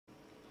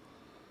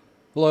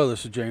Hello,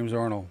 this is James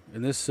Arnold.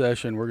 In this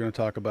session, we're going to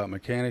talk about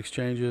mechanics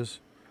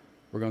changes,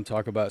 we're going to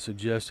talk about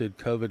suggested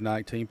COVID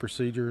 19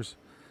 procedures,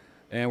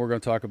 and we're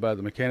going to talk about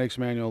the mechanics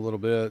manual a little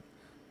bit,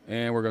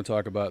 and we're going to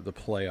talk about the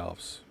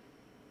playoffs.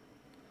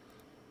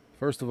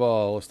 First of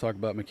all, let's talk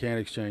about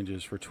mechanics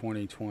changes for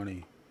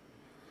 2020.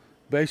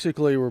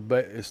 Basically,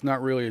 it's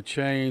not really a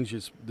change.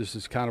 This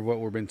is kind of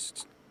what we've been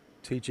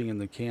teaching in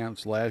the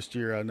camps last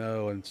year, I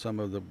know, and some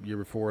of the year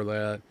before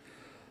that.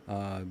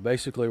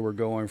 Basically, we're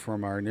going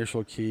from our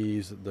initial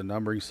keys, the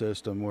numbering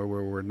system, where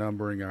we're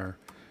numbering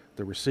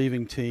the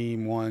receiving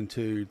team 1,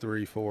 2,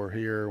 3, 4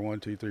 here, 1,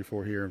 2, 3,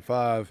 4 here, and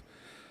 5.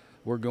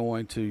 We're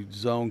going to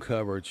zone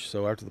coverage.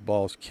 So after the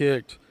ball's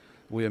kicked,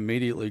 we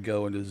immediately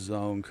go into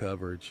zone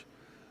coverage.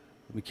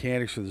 The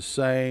mechanics are the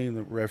same.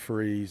 The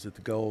referees at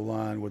the goal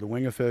line with the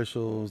wing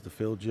officials, the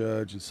field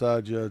judge and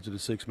side judge, and the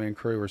six-man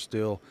crew are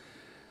still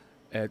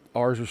at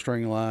R's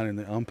restraining line, and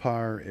the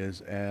umpire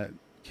is at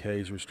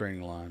K's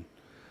restraining line.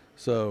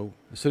 So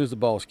as soon as the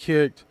ball is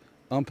kicked,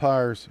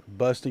 umpires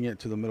busting it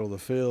to the middle of the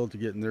field to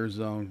get in their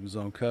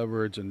zone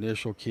coverage.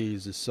 Initial key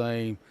is the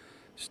same.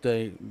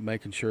 Stay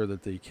making sure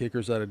that the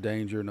kicker's out of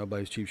danger,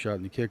 nobody's cheap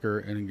shotting the kicker,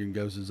 and again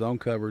goes to zone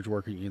coverage,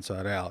 working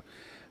inside out.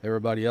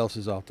 Everybody else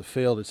is off the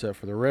field except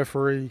for the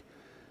referee.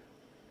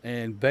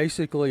 And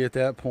basically at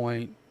that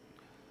point,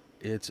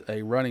 it's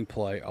a running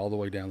play all the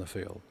way down the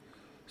field.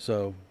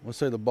 So let's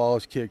say the ball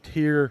is kicked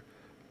here,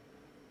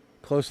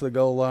 close to the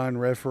goal line.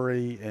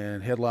 Referee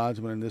and head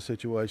linesman in this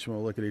situation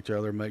will look at each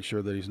other, make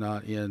sure that he's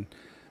not in.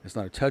 It's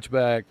not a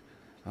touchback.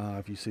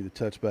 If you see the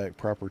touchback,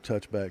 proper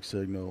touchback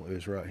signal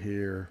is right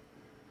here.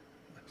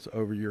 It's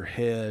over your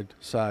head,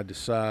 side to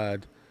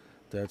side.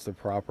 That's the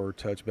proper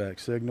touchback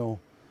signal.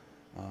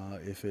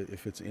 If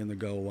it's in the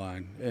goal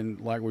line,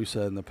 and like we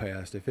said in the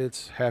past, if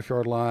it's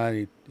half-yard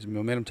line, his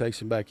momentum takes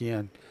him back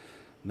in.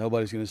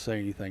 Nobody's going to say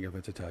anything if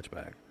it's a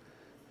touchback.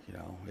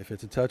 If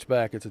it's a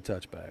touchback, it's a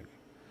touchback.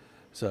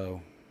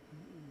 So,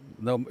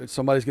 no,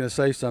 somebody's going to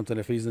say something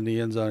if he's in the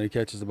end zone. He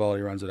catches the ball,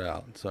 he runs it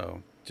out.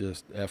 So,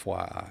 just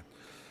FYI.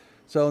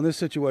 So, in this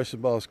situation,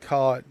 the ball is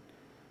caught.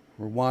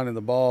 We're winding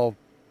the ball.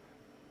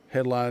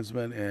 Head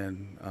linesman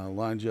and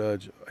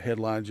head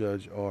line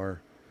judge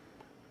are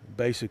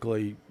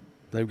basically,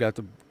 they've got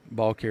the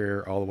ball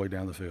carrier all the way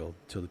down the field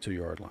to the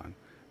 2-yard line.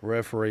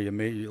 Referee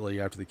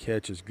immediately after the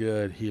catch is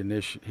good, he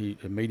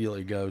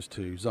immediately goes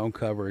to zone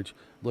coverage,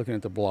 looking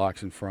at the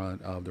blocks in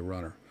front of the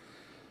runner.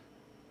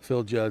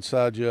 Field judge,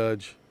 side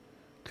judge,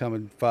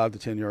 coming 5 to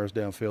 10 yards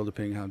downfield,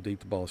 depending on how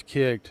deep the ball is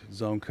kicked.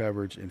 Zone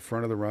coverage in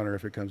front of the runner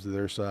if it comes to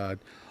their side.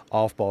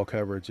 Off ball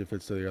coverage if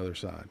it's to the other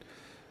side.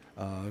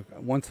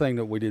 One thing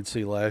that we did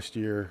see last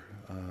year,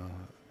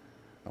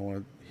 I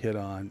want to hit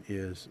on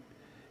is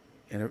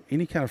in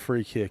any kind of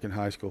free kick in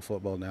high school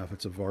football now, if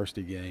it's a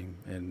varsity game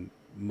and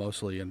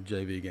mostly in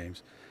JV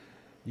games,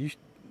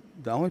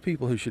 the only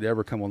people who should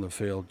ever come on the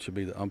field should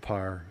be the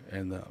umpire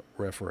and the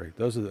referee.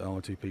 Those are the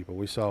only two people.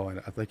 We saw,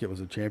 and I think it was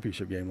a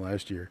championship game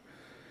last year,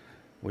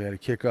 we had a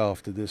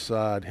kickoff to this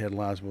side. Head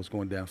linesman was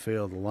going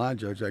downfield. The line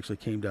judge actually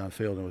came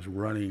downfield and was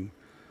running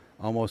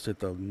almost at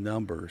the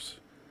numbers.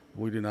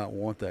 We do not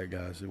want that,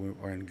 guys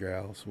and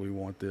gals. We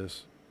want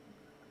this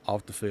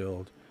off the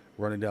field,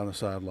 running down the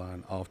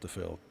sideline, off the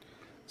field.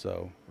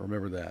 So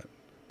remember that.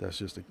 That's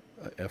just a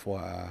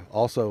FYI.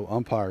 Also,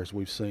 umpires,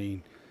 we've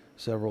seen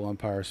several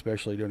umpires,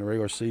 especially during the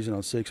regular season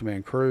on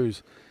six-man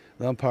crews,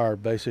 the umpire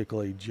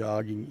basically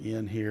jogging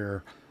in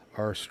here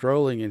or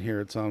strolling in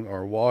here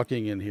or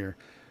walking in here.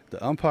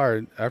 The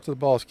umpire, after the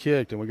ball's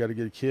kicked and we got to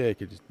get a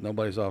kick,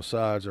 nobody's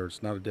offsides or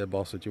it's not a dead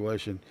ball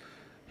situation,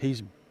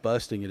 he's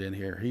busting it in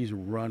here. He's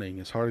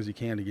running as hard as he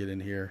can to get in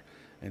here,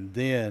 and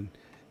then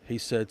he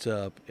sets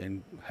up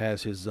and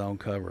has his zone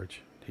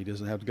coverage. He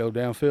doesn't have to go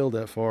downfield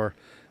that far,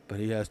 but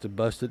he has to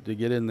bust it to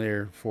get in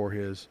there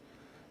to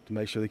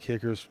make sure the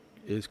kicker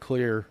is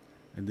clear,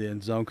 and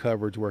then zone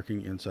coverage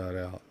working inside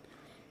out.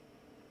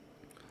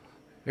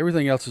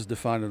 Everything else is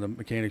defined in the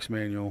mechanics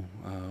manual.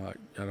 I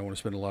don't want to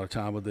spend a lot of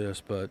time with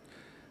this, but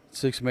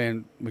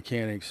six-man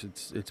mechanics,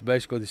 it's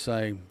basically the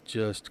same,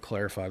 just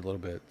clarified a little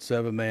bit.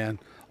 Seven-man,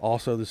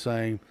 also the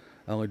same.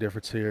 The only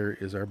difference here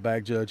is our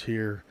back judge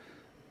here.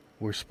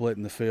 We're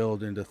splitting the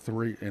field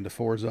into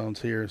 4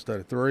 zones here instead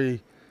of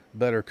 3.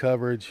 Better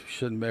coverage.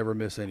 Shouldn't ever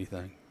miss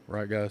anything.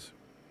 Right, guys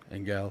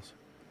and gals?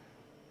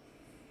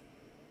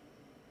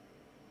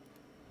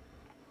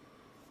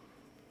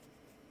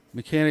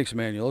 Mechanics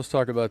manual. Let's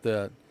talk about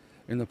that.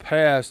 In the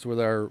past, with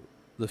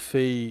the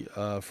fee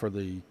for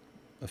the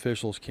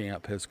officials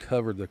camp has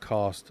covered the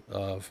cost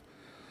of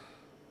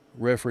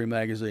Referee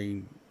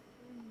Magazine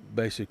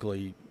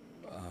basically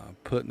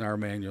putting our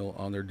manual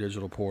on their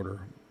digital portal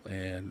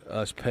and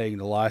us paying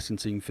the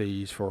licensing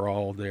fees for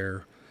all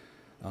their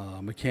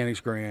mechanics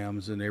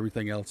grams and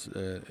everything else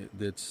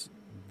that's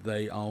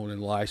they own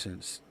and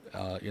license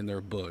in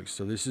their books.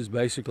 So this is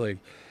basically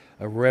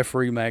a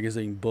Referee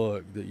Magazine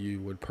book that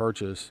you would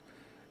purchase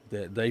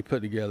that they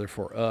put together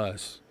for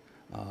us,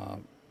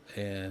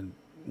 and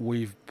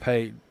we've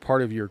paid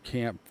part of your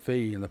camp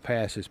fee in the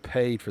past is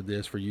paid for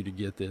this for you to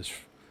get this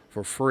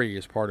for free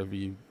as part of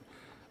you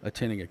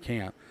attending a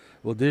camp.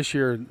 Well, this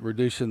year,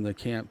 reducing the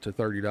camp to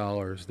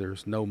 $30,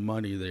 there's no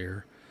money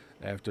there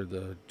after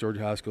the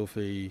Georgia High School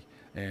fee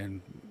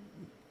and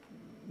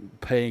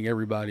paying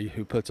everybody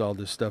who puts all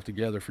this stuff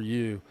together for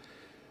you.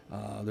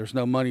 There's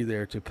no money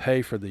there to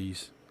pay for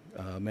these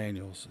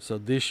manuals. So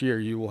this year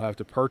you will have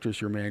to purchase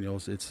your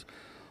manuals. It's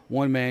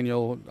one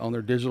manual on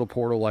their digital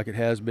portal like it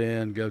has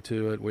been. Go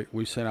to it.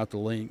 We sent out the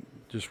link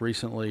just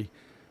recently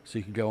so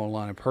you can go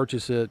online and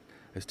purchase it.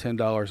 It's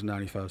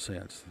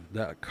 $10.95.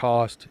 That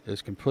cost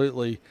is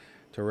completely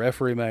to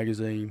Referee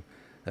Magazine.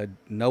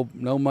 No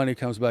money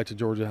comes back to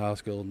Georgia High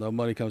School. No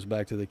money comes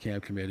back to the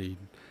camp committee.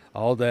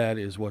 All that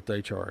is what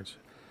they charge.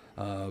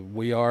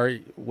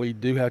 We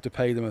do have to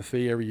pay them a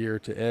fee every year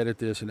to edit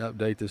this and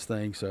update this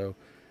thing. So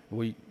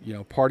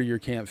part of your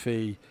camp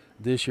fee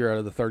this year out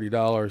of the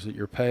 $30 that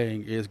you're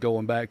paying is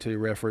going back to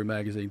Referee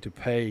Magazine to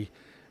pay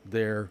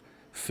their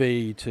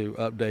fee to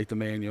update the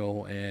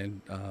manual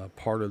and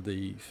part of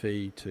the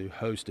fee to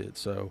host it.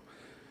 So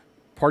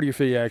part of your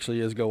fee actually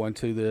is going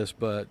to this,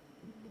 but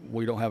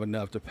we don't have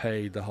enough to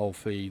pay the whole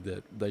fee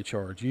that they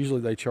charge.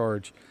 Usually they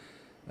charge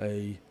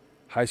a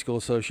high school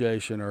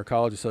association or a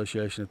college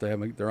association if they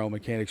have their own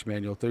mechanics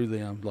manual through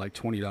them like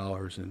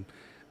 $20, and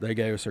they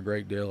gave us a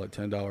great deal at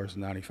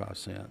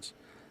 $10.95.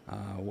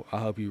 I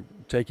hope you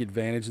take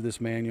advantage of this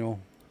manual.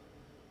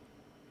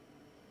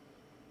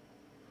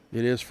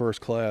 It is first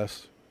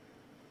class.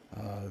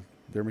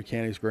 Their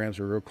mechanics grams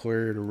are real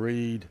clear to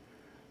read.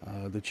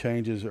 The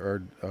changes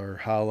are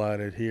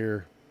highlighted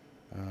here.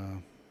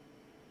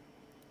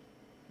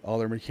 All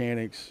their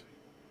mechanics,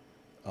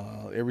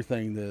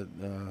 everything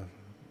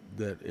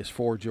that is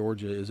for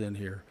Georgia is in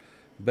here.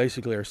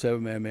 Basically, our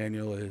 7-man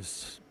manual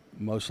is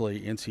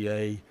mostly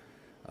NCA.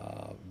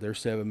 Their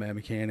 7-man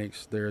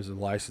mechanics. There's a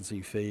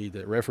licensing fee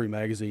that Referee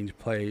Magazine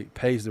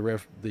pays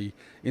the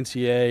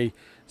NCA.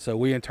 So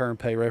we in turn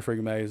pay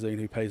Referee Magazine,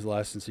 who pays the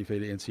licensing fee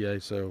to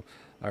NCA. So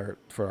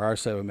for our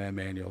 7-man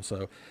manual.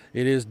 So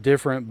it is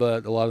different,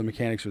 but a lot of the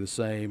mechanics are the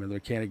same, and the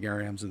mechanic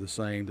grams are the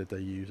same that they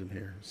use in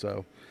here.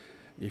 So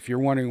if you're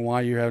wondering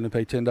why you're having to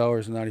pay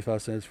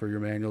 $10.95 for your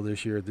manual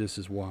this year, this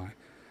is why.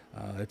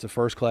 It's a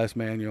first-class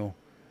manual.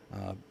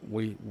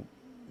 We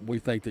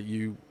think that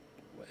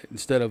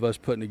instead of us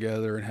putting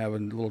together and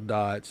having little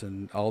dots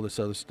and all this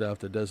other stuff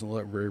that doesn't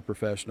look very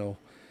professional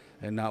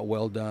and not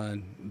well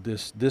done,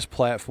 this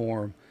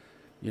platform,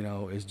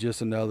 is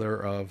just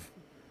another of,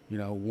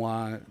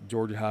 why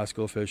Georgia high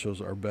school officials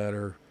are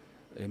better,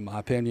 in my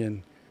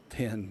opinion,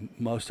 than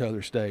most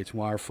other states.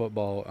 Why our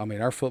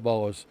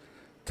football is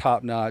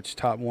top-notch,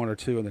 top 1 or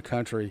 2 in the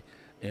country,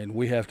 and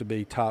we have to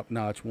be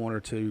top-notch 1 or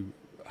 2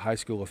 high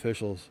school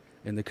officials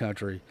in the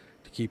country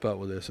to keep up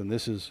with this. And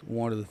this is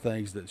one of the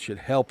things that should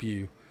help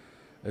you,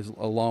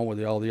 along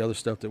with all the other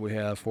stuff that we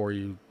have for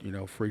you,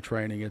 free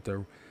training at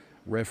the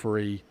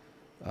referee,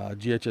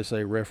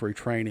 GHSA referee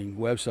training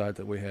website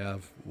that we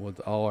have with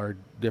all our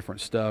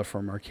different stuff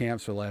from our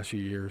camps for the last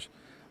few years.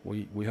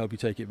 We hope you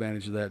take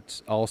advantage of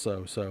that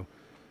also. So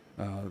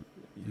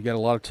you got a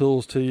lot of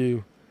tools to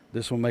you.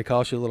 This one may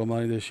cost you a little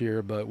money this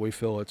year, but we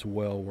feel it's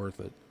well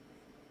worth it.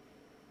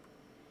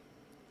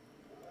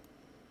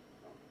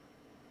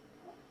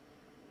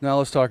 Now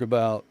let's talk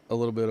a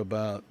little bit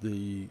about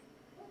the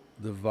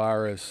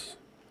virus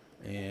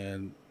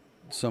and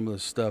some of the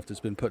stuff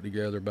that's been put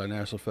together by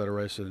National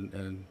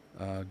Federation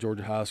and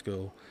Georgia High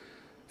School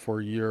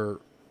for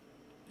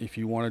if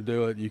you want to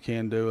do it, you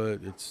can do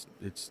it.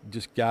 It's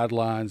just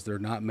guidelines. They're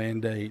not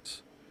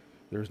mandates.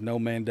 There's no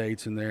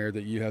mandates in there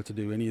that you have to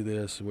do any of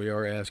this. We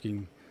are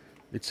asking,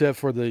 except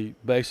for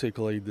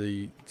basically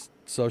the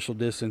social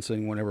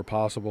distancing whenever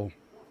possible.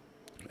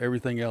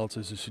 Everything else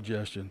is a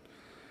suggestion.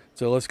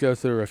 So let's go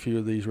through a few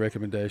of these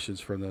recommendations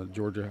from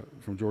Georgia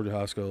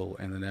High School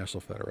and the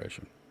National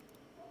Federation.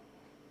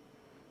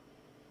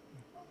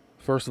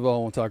 First of all,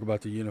 I want to talk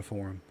about the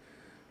uniform.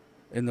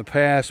 In the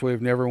past,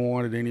 we've never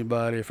wanted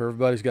anybody, if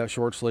everybody's got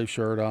short sleeve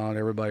shirt on,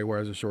 everybody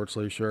wears a short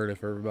sleeve shirt.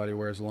 If everybody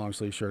wears a long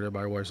sleeve shirt,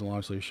 everybody wears a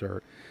long sleeve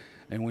shirt.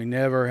 And we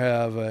never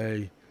have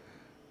a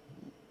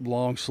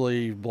long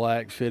sleeve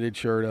black fitted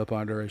shirt up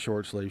under a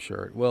short sleeve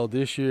shirt. Well,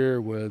 this year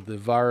with the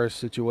virus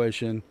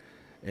situation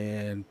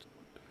and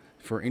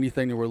for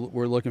anything that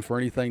we're looking for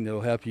anything that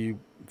will help you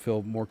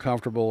feel more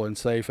comfortable and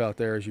safe out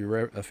there as you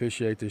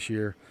officiate this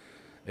year,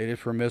 it is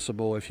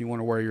permissible if you want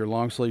to wear your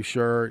long sleeve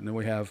shirt. And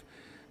then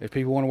if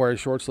people want to wear a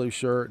short sleeve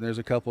shirt, and there's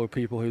a couple of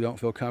people who don't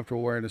feel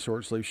comfortable wearing a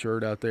short sleeve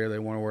shirt out there, they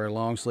want to wear a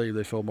long sleeve,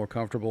 they feel more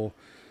comfortable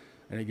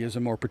and it gives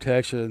them more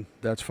protection,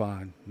 that's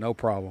fine, no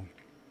problem.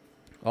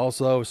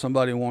 Also, if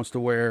somebody wants to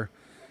wear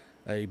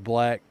a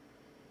black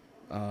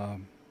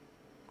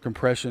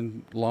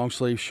compression long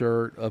sleeve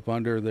shirt up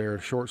under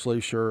their short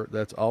sleeve shirt,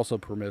 that's also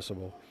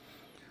permissible.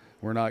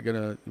 We're not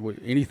gonna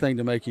anything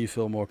to make you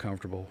feel more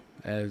comfortable,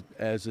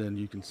 as in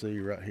you can see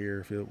right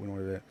here if you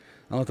want to do that.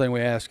 The only thing we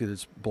ask is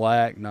it's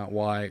black, not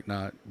white,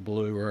 not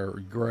blue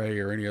or gray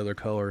or any other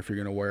color. If you're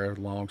going to wear a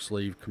long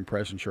sleeve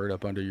compression shirt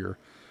up under your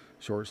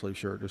short sleeve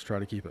shirt, just try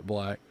to keep it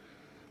black.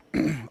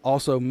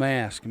 Also,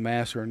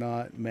 masks are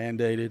not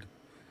mandated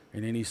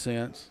in any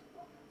sense.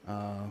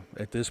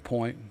 at this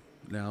point.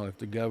 Now, if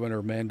the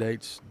governor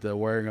mandates the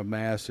wearing of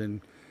masks,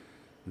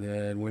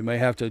 then we may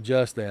have to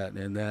adjust that,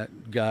 and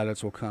that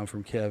guidance will come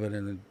from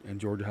Kevin and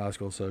Georgia High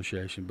School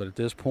Association. But at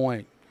this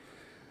point,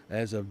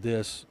 as of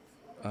this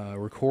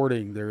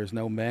recording, there is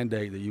no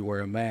mandate that you wear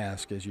a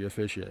mask as you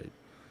officiate.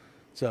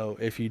 So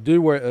if you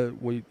do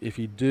if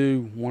you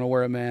do want to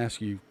wear a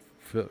mask,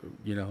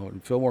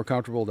 feel more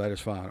comfortable, that is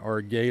fine. Or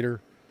a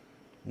gaiter,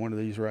 one of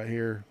these right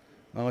here.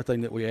 The only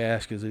thing that we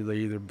ask is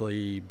either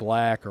be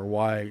black or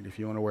white. If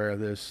you want to wear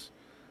this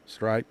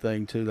stripe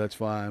thing too, that's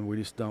fine. We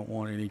just don't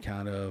want any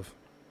kind of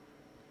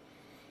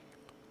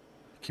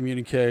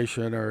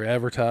communication or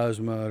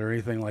advertisement or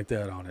anything like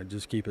that on it.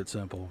 Just keep it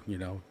simple.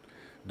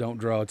 Don't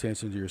draw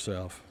attention to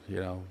yourself.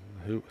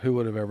 Who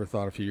would have ever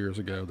thought a few years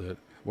ago that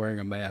wearing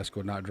a mask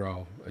would not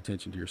draw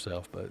attention to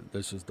yourself? But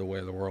this is the way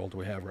of the world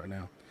we have right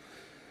now.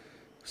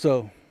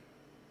 So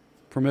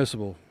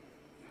permissible.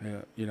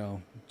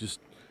 Just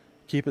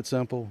keep it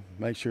simple.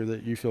 Make sure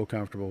that you feel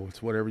comfortable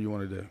with whatever you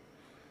want to do.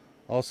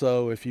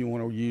 Also, if you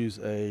want to use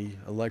a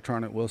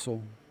electronic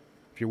whistle,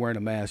 if you're wearing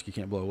a mask, you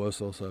can't blow a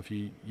whistle. So if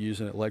you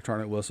use an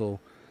electronic whistle,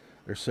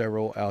 there's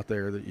several out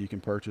there that you can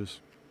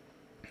purchase.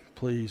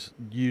 Please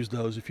use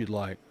those if you'd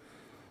like.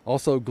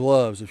 Also,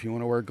 gloves. If you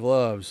want to wear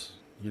gloves,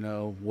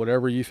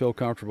 whatever you feel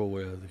comfortable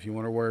with. If you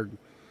want to wear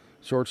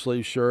short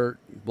sleeve shirt,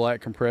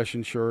 black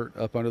compression shirt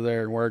up under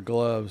there and wear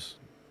gloves,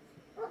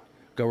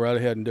 go right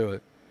ahead and do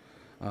it.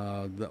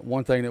 The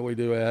one thing that we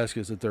do ask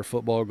is that they're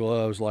football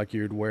gloves like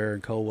you'd wear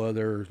in cold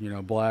weather,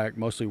 black,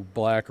 mostly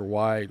black or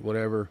white,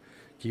 whatever.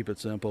 Keep it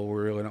simple.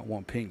 We really don't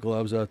want pink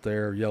gloves out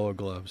there or yellow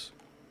gloves.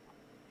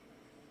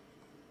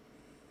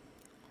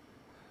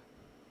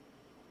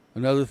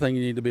 Another thing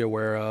you need to be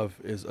aware of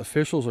is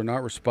officials are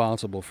not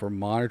responsible for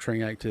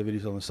monitoring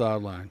activities on the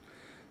sideline,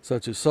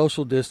 such as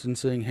social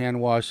distancing, hand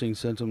washing,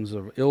 symptoms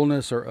of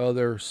illness, or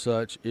other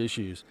such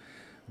issues.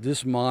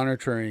 This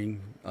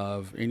monitoring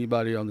of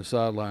anybody on the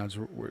sidelines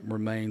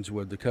remains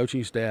with the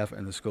coaching staff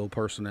and the school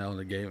personnel and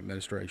the game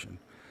administration.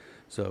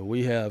 So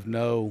we have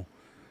no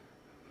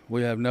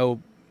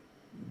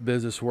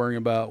business worrying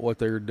about what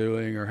they're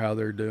doing or how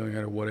they're doing it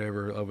or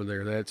whatever over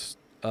there. That's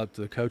up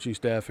to the coaching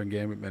staff and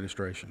game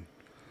administration.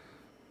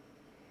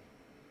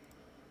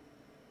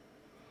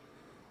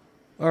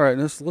 All right,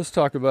 let's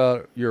talk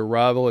about your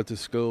arrival at the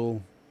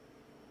school,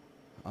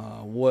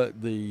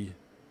 what the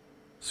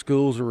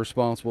schools are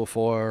responsible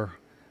for,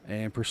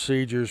 and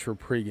procedures for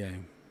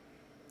pregame.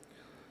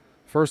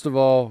 First of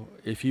all,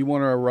 if you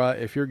want to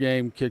arrive, if your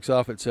game kicks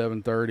off at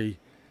 7:30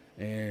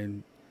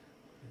 and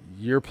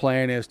your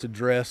plan is to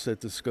dress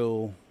at the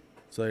school,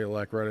 say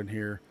like right in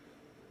here,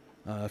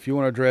 if you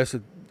want to dress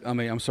at,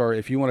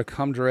 if you want to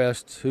come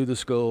dressed to the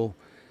school,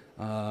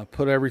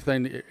 put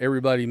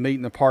everybody meet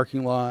in the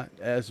parking lot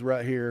as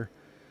right here,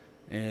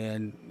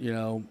 and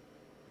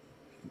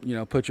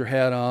put your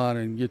hat on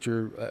and get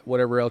your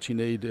whatever else you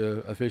need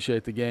to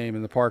officiate the game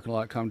in the parking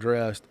lot. Come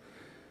dressed.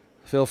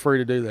 Feel free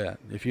to do that.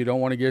 If you don't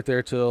want to get there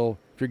if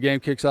your game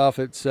kicks off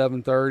at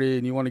 7:30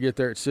 and you want to get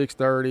there at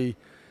 6:30,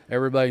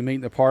 everybody meet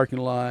in the parking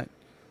lot.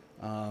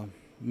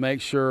 Make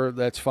sure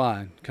that's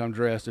fine. Come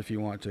dressed if you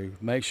want to.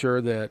 Make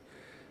sure that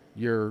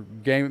your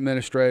game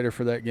administrator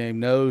for that game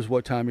knows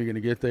what time you're going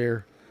to get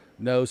there,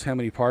 knows how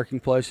many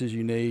parking places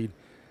you need.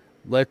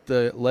 Let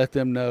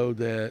them know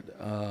that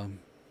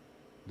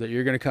that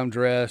you're going to come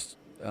dressed,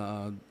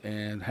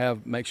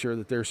 and make sure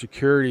that their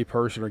security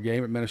person or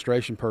game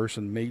administration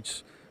person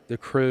meets the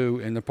crew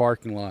in the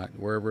parking lot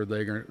wherever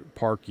they're going to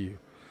park you.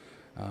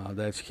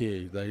 That's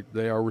key.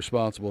 They are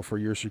responsible for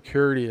your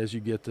security as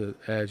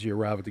you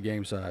arrive at the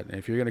game site. And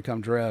if you're going to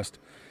come dressed,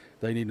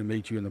 they need to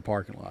meet you in the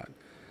parking lot.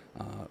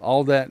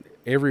 All that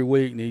every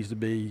week needs to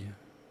be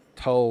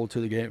told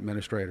to the game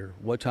administrator.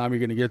 What time you're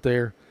going to get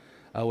there?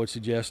 I would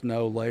suggest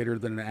no later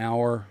than an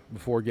hour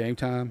before game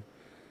time.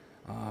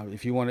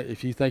 If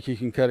you think you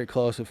can cut it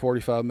close at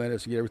 45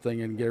 minutes to get everything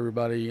in, get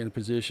everybody in a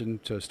position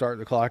to start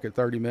the clock at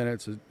 30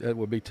 minutes, that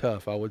would be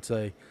tough. I would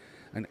say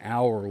an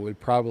hour would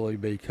probably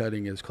be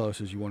cutting as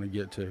close as you want to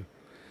get to,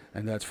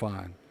 and that's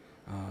fine.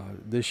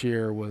 This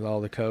year with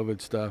all the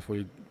COVID stuff,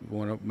 we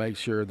want to make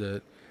sure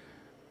that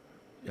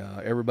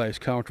everybody's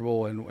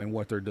comfortable in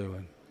what they're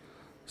doing.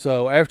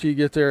 So after you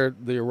get there,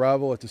 the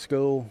arrival at the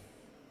school,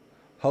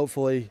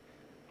 hopefully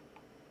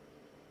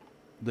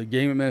the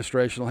game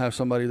administration will have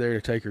somebody there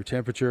to take your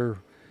temperature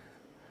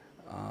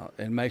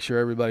and make sure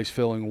everybody's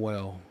feeling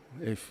well.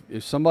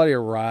 If somebody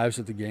arrives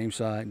at the game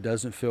site and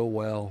doesn't feel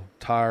well,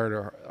 tired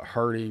or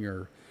hurting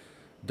or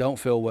don't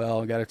feel well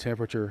and got a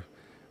temperature,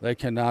 they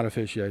cannot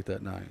officiate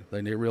that night.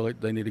 They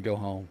need to go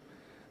home.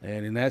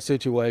 And in that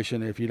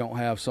situation, if you don't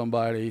have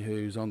somebody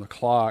who's on the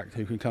clock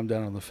who can come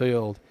down on the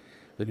field,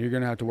 then you're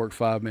going to have to work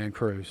 5-man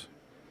crews.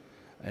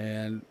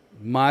 And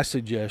my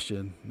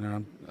suggestion,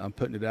 and I'm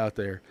putting it out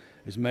there,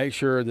 is make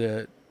sure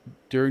that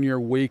during your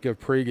week of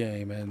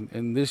pregame, and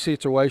in these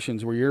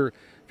situations where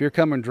if you're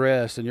coming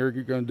dressed and you're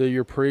going to do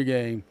your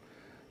pregame,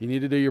 you need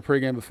to do your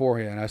pregame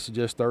beforehand. I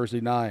suggest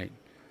Thursday night.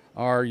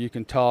 or you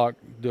can talk,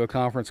 do a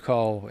conference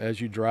call as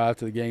you drive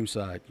to the game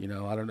site. You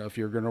know, I don't know if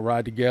you're going to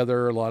ride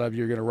together. A lot of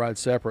you are going to ride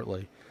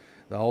separately.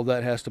 All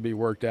that has to be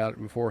worked out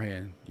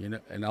beforehand. You know,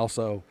 and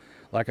also,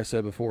 like I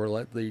said before,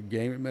 let the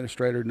game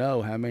administrator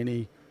know how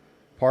many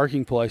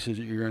parking places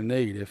that you're going to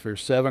need. If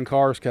there's 7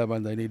 cars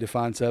coming, they need to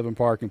find 7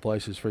 parking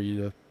places for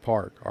you to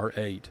park, or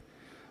 8,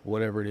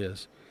 whatever it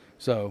is.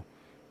 So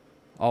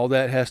all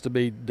that has to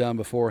be done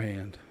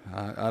beforehand.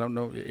 I don't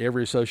know,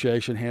 every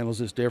association handles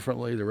this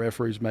differently. The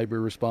referees may be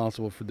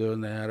responsible for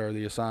doing that, or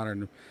the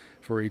assigner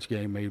for each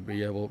game may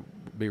be able to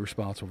be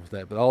responsible for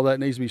that. But all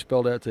that needs to be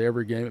spelled out to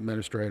every game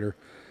administrator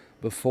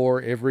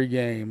before every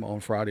game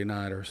on Friday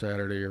night or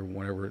Saturday or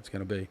whenever it's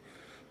going to be.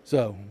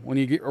 So when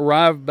you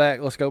arrive back,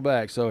 let's go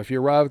back. So if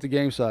you arrive at the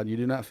game site and you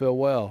do not feel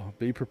well,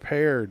 be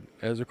prepared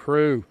as a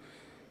crew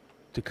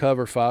to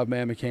cover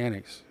 5-man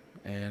mechanics,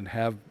 and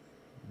have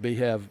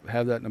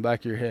that in the back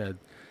of your head.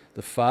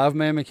 The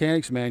 5-man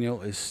mechanics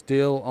manual is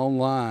still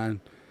online.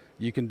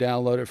 You can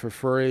download it for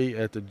free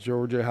at the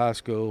Georgia High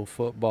School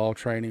football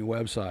training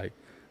website.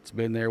 It's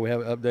been there. We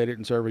haven't updated it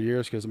in several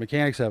years because the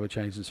mechanics haven't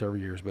changed in several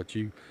years, but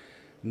you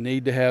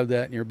need to have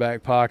that in your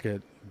back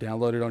pocket.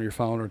 Download it on your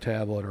phone or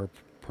tablet, or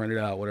print it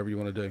out, whatever you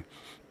want to do.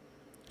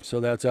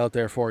 So that's out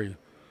there for you.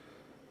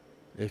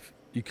 If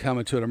you come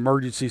into an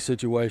emergency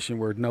situation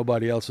where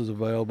nobody else is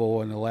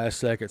available and the last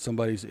second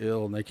somebody's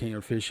ill and they can't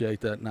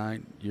officiate that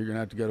night, you're going to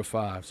have to go to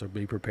 5, so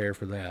be prepared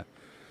for that.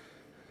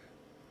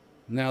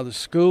 Now, the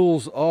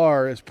schools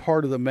are, as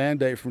part of the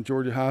mandate from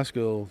Georgia High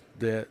School,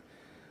 that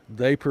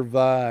they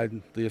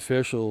provide the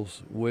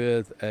officials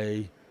with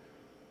a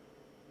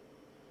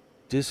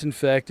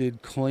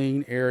disinfected,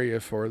 clean area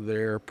for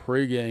their for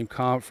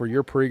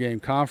your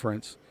pregame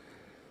conference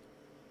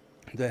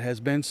that has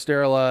been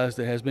sterilized,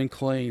 that has been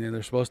cleaned, and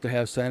they're supposed to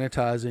have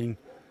sanitizing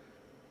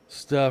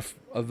stuff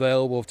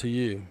available to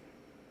you.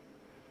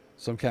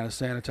 Some kind of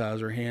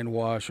sanitizer, hand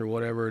wash, or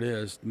whatever it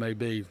is may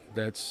be.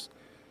 That's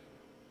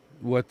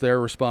what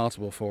they're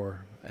responsible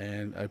for.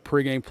 And a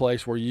pregame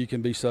place where you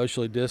can be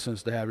socially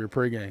distanced to have your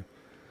pregame.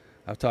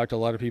 I've talked to a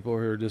lot of people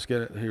who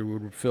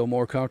would feel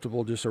more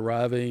comfortable just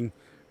arriving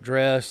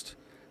dressed,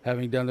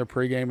 having done their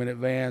pregame in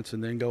advance,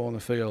 and then go on the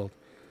field.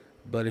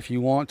 But if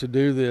you want to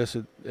do this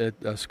at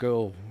a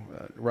school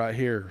right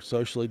here,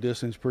 socially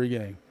distanced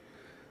pregame,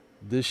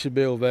 this should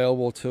be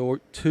available to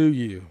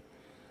you.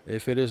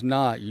 If it is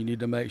not, you need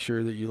to make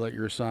sure that you let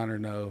your assigner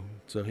know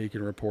so he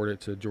can report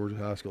it to Georgia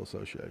High School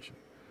Association.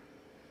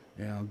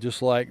 You know,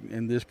 just like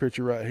in this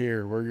picture right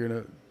here, we're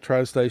going to try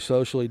to stay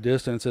socially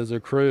distanced as a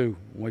crew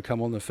when we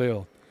come on the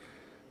field.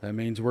 That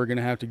means we're going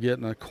to have to get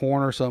in a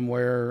corner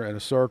somewhere in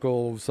a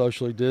circle,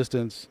 socially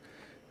distanced,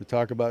 to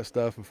talk about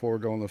stuff before we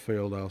go on the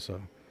field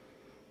also.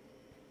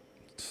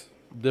 It's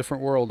a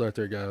different world out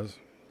there, guys.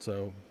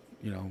 So,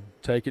 you know,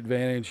 take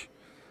advantage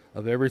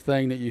of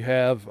everything that you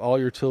have, all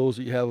your tools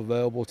that you have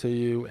available to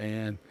you,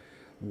 and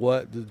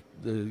what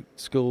the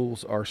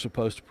schools are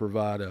supposed to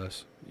provide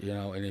us. You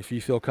know, and if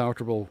you feel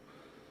comfortable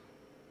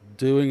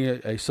doing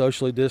a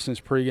socially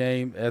distanced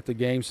pregame at the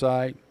game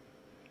site,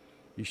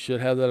 you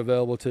should have that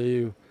available to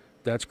you.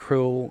 That's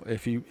cool.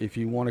 If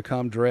you want to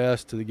come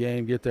dressed to the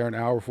game, get there an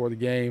hour before the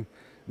game,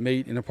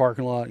 meet in the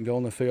parking lot and go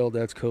on the field,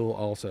 that's cool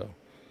also.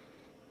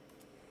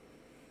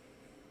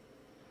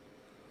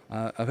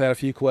 I've had a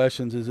few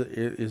questions.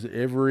 Is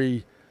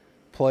every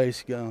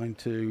place going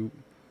to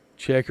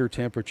check your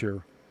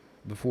temperature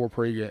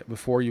before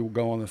you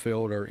go on the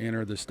field or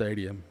enter the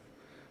stadium?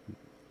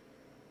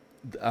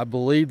 I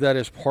believe that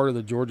is part of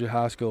the Georgia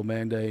High School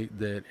mandate,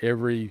 that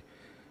every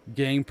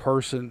game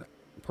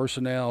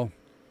personnel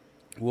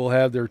will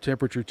have their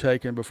temperature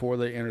taken before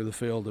they enter the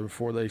field or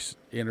before they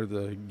enter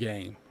the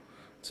game.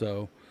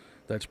 So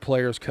that's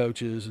players,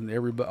 coaches,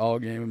 and all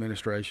game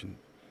administration.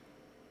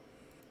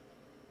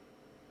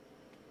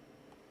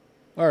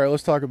 All right,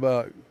 let's talk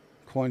about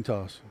coin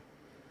toss.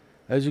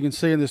 As you can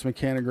see in this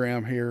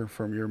mechanogram here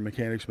from your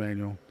mechanics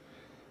manual,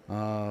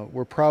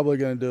 we're probably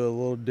going to do a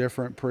little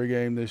different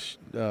pregame this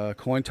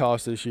coin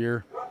toss this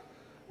year,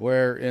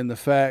 where in the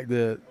fact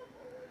that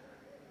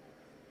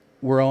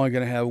we're only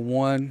going to have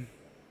one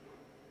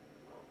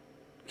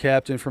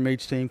captain from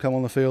each team come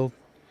on the field.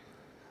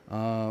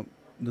 The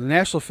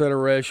National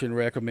Federation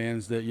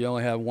recommends that you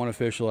only have one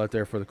official out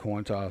there for the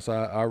coin toss.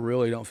 I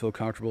really don't feel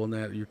comfortable in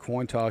that. Your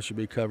coin toss should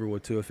be covered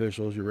with 2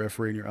 officials, your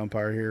referee and your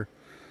umpire here.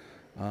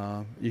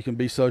 You can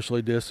be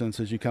socially distanced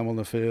as you come on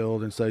the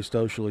field and stay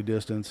socially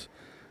distanced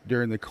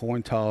during the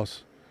coin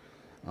toss.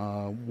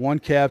 One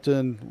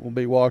captain will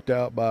be walked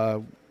out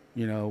by,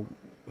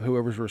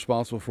 whoever's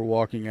responsible for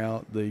walking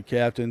out the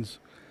captains.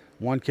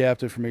 One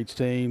captain from each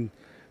team.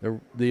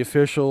 The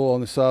official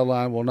on the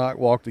sideline will not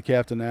walk the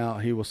captain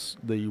out.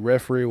 The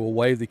referee will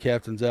wave the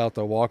captains out.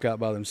 They'll walk out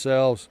by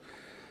themselves.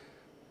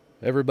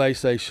 Everybody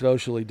stay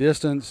socially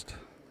distanced.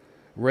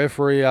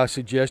 Referee, I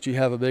suggest you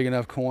have a big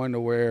enough coin to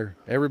where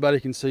everybody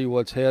can see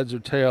what's heads or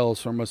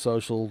tails from a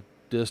social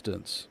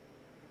distance.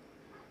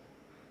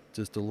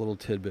 Just a little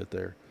tidbit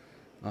there.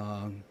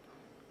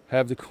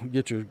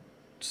 Get your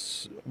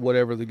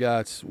whatever the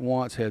guy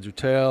wants, heads or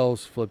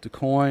tails, flip the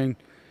coin,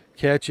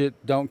 catch it,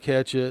 don't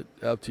catch it,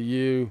 up to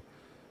you.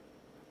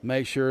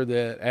 Make sure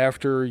that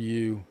after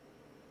you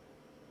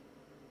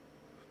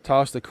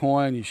toss the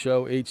coin, you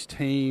show each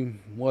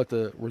team what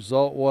the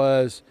result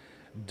was.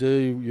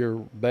 Do your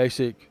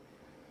basic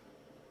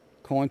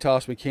coin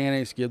toss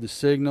mechanics, give the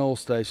signal,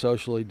 stay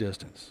socially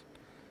distanced.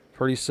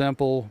 Pretty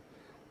simple,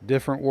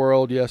 different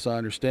world. Yes, I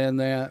understand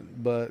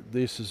that, but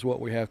this is what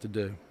we have to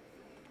do.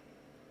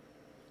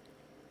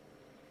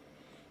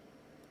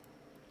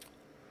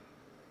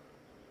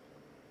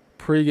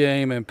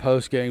 Pre-game and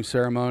post-game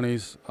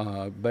ceremonies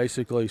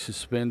basically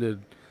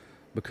suspended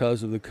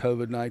because of the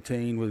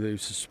COVID-19, where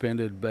they've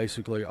suspended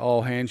basically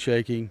all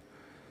handshaking,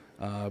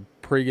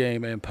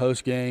 pre-game and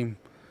post-game.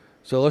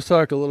 So let's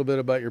talk a little bit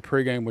about your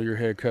pre-game with your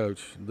head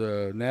coach.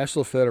 The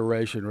National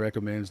Federation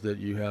recommends that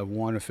you have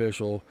one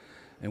official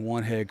and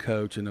one head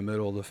coach in the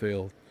middle of the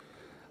field.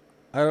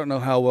 I don't know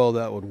how well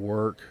that would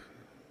work.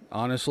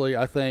 Honestly,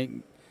 I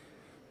think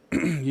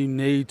you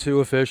need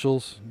two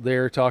officials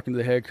there talking to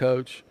the head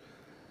coach.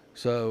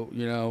 So,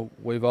 you know,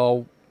 we've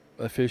all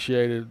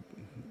officiated.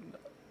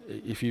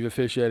 If you've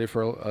officiated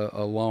for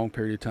a long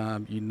period of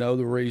time, you know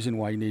the reason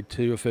why you need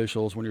two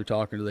officials when you're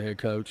talking to the head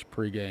coach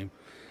pregame.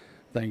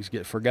 Things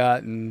get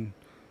forgotten,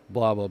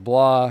 blah, blah,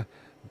 blah.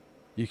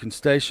 You can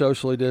stay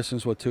socially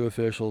distanced with two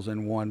officials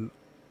and one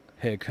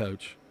head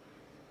coach.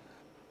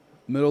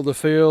 Middle of the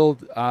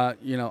field,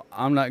 you know,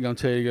 I'm not going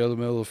to tell you to go to the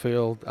middle of the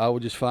field. I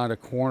would just find a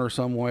corner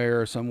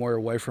somewhere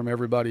away from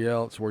everybody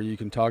else where you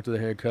can talk to the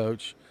head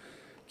coach.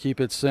 Keep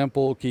it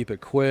simple, keep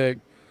it quick.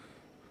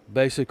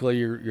 Basically,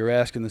 you're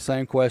asking the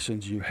same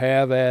questions you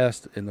have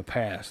asked in the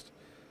past.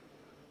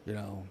 You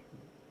know,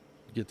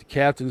 get the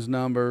captain's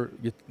number.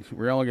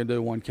 We're only going to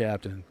do one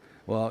captain.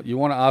 Well, you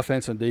want an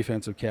offensive and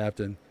defensive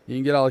captain. You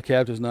can get all the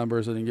captain's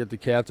numbers and then get the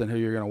captain who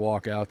you're going to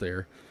walk out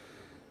there.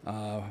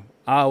 I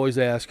always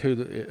ask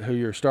who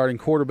your starting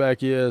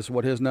quarterback is,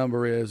 what his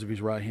number is, if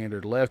he's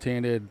right-handed or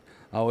left-handed.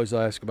 I always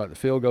ask about the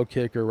field goal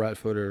kicker,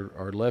 right-footed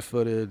or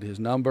left-footed, his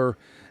number,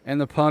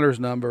 and the punter's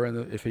number,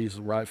 and if he's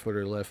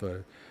right-footed or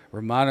left-footed.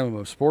 Remind him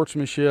of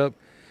sportsmanship.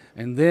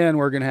 And then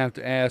we're going to have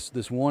to ask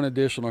this one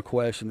additional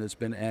question that's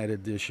been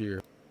added this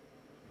year.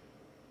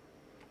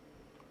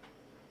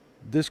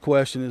 This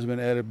question has been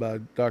added by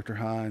Dr.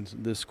 Hines.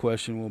 This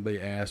question will be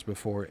asked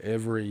before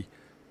every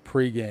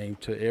pregame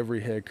to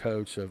every head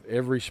coach of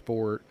every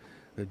sport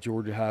that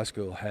Georgia High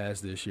School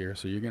has this year.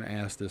 So you're going to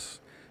ask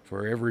this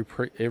for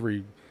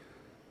every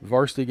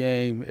varsity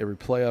game, every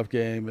playoff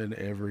game, and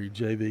every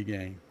JV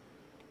game.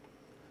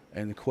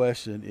 And the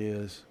question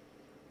is,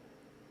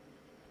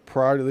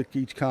 prior to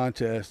each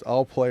contest,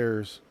 all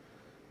players,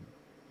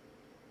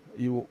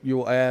 you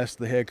will ask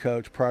the head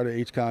coach prior to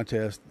each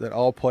contest that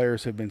all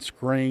players have been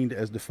screened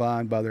as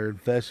defined by their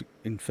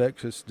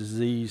infectious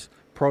disease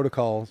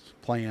protocols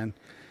plan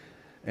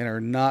and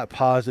are not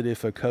positive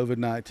for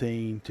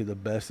COVID-19 to the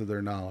best of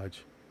their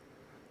knowledge.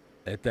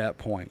 At that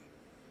point,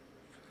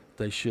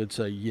 they should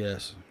say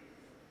yes.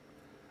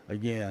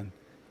 Again,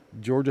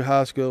 Georgia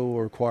High School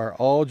will require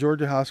all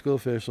Georgia High School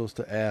officials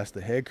to ask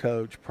the head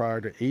coach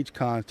prior to each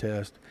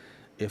contest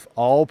if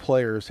all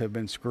players have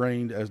been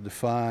screened as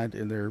defined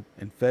in their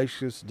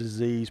infectious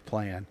disease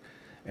plan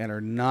and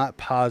are not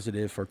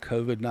positive for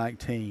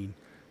COVID-19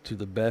 to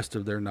the best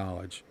of their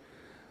knowledge.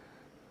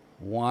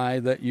 Why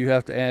that you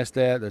have to ask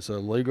that? That's a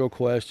legal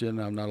question.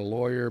 I'm not a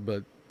lawyer,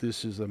 but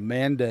this is a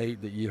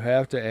mandate that you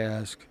have to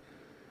ask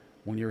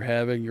when you're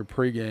having your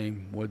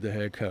pregame with the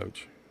head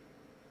coach.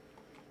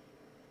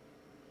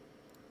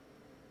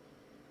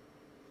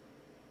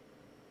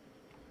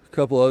 A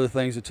couple other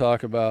things to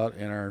talk about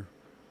in our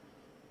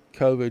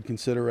COVID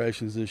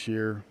considerations this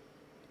year.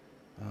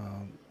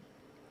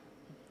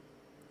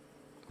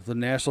 The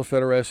National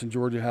Federation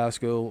Georgia High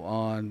School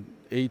on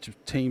each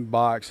team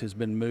box has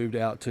been moved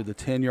out to the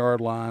 10-yard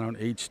line on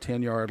each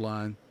 10-yard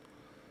line.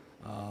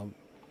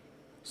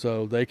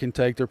 So they can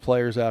take their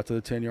players out to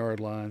the 10-yard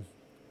line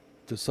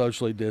to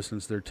socially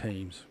distance their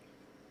teams.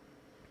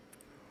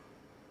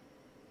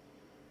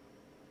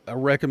 A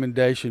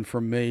recommendation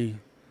from me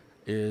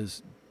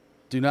is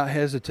do not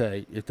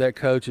hesitate. If that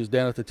coach is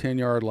down at the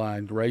 10-yard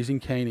line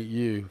raising Cain at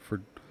you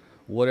for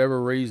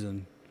whatever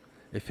reason,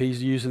 if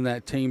he's using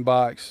that team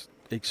box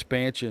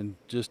expansion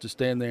just to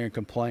stand there and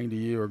complain to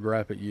you or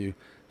gripe at you,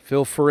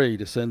 feel free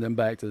to send them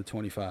back to the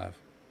 25.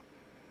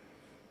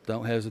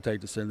 Don't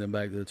hesitate to send them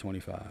back to the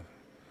 25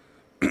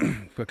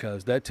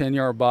 because that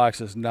 10-yard box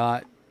has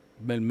not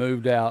been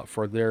moved out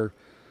for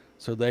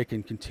so they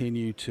can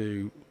continue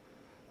to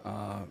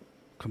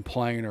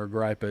complain or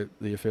gripe at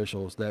the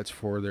officials. That's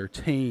for their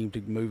team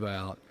to move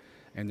out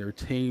and their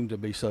team to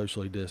be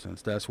socially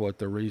distanced. That's what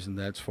the reason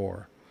that's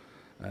for.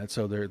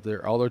 So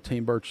all their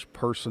team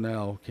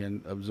personnel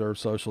can observe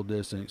social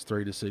distance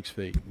 3 to 6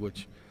 feet,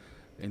 which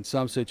in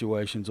some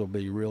situations will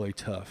be really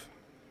tough.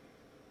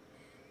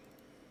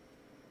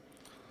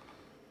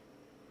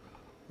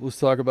 Let's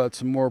talk about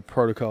some more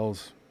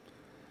protocols.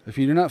 If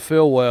you do not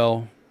feel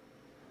well,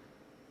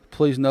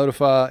 please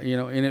notify,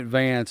 in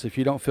advance. If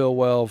you don't feel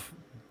well,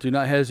 Do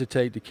not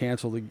hesitate to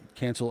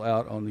cancel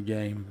out on the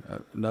game.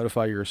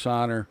 Notify your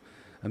assigner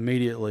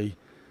immediately.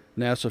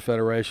 National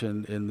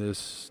Federation in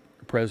this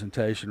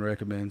presentation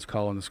recommends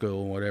calling the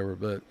school and whatever,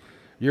 but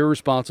your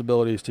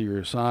responsibility is to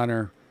your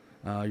assigner.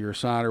 Your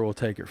assigner will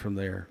take it from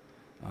there.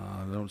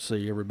 I don't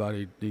see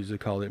everybody needs to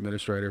call the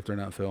administrator if they're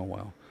not feeling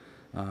well.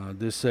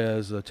 This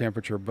says a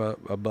temperature above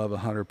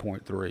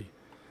 100.3.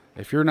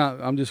 If you're not,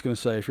 I'm just going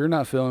to say, if you're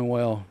not feeling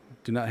well,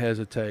 do not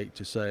hesitate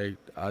to say,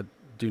 I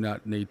do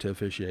not need to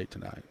officiate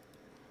tonight.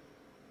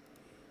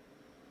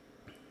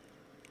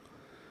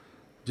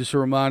 Just a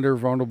reminder,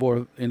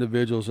 vulnerable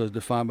individuals as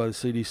defined by the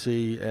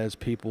CDC as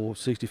people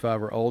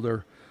 65 or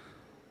older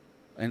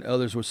and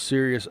others with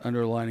serious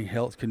underlying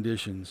health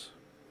conditions.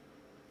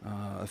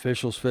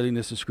 Officials fitting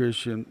this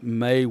description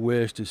may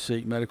wish to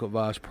seek medical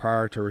advice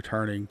prior to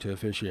returning to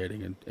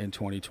officiating in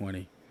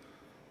 2020.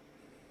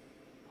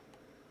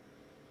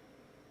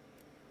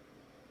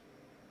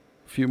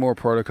 A few more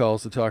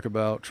protocols to talk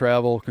about.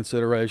 Travel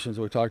considerations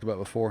we talked about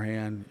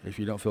beforehand. If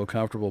you don't feel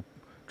comfortable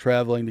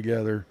traveling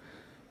together,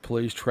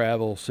 please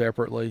travel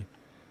separately.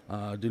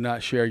 Do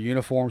not share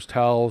uniforms,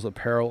 towels,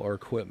 apparel, or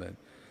equipment,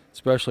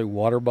 especially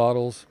water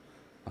bottles.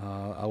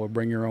 I would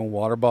bring your own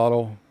water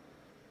bottle.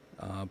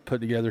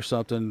 Put together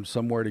something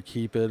somewhere to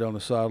keep it on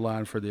the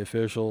sideline for the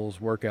officials.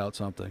 Work out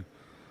something.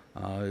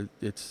 I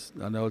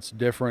know it's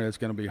different. It's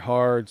going to be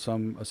hard.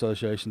 Some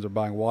associations are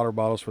buying water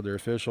bottles for their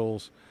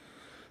officials.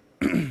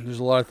 There's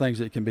a lot of things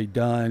that can be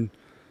done.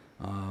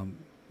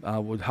 I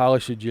would highly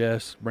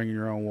suggest bringing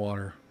your own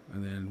water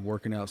and then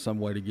working out some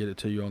way to get it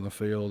to you on the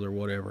field or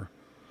whatever.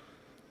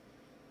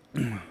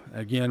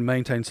 Again,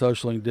 maintain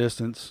social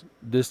distance.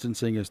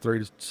 Distancing is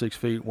 3 to 6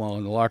 feet while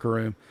in the locker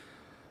room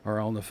or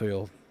on the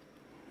field.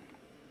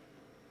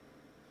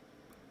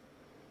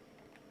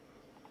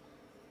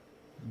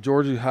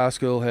 Georgia High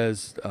School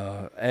has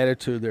added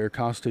to their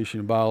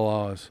constitution and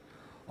bylaws.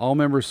 All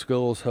member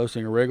schools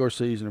hosting a regular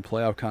season or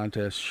playoff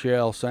contest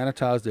shall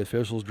sanitize the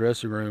officials'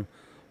 dressing room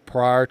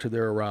prior to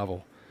their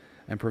arrival,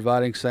 and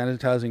providing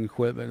sanitizing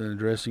equipment and a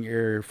dressing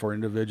area for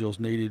individuals'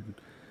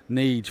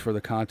 needs for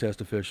the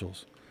contest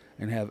officials,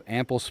 and have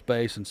ample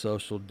space and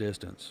social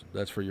distance.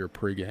 That's for your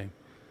pregame.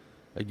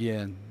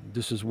 Again,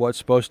 this is what's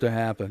supposed to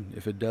happen.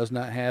 If it does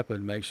not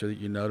happen, make sure that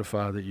you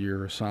notify that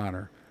you're a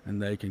signer,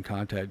 and they can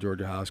contact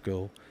Georgia High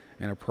School,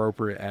 and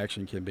appropriate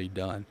action can be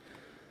done.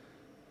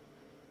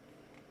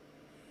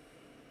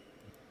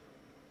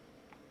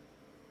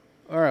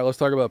 All right, let's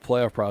talk about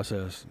playoff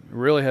process. It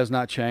really has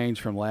not changed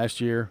from last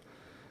year.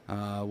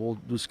 We're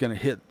gonna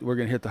hit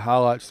the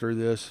highlights through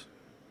this.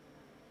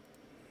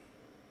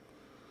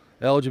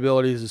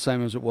 Eligibility is the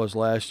same as it was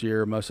last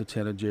year. Must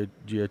attend a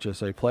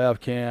GHSA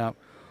playoff camp.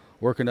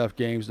 Work enough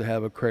games to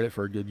have a credit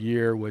for a good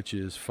year, which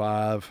is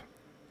 5.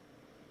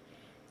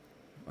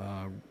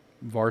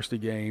 Varsity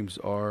games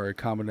are a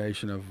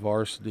combination of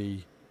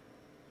varsity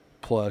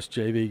plus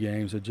JV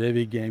games. A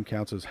JV game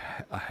counts as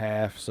a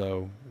half,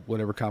 so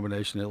whatever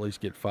combination, at least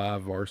get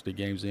 5 varsity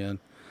games in.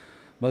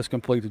 Must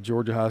complete the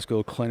Georgia High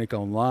School Clinic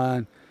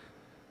online.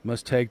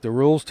 Must take the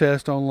rules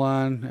test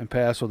online and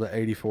pass with an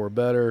 84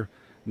 better.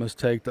 Must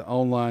take the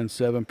online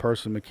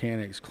 7-person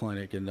mechanics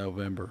clinic in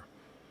November.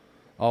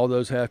 All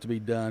those have to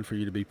be done for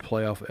you to be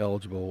playoff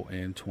eligible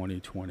in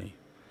 2020.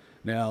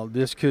 Now,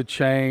 this could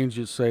change.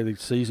 Let's say the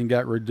season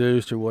got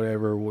reduced or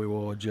whatever. We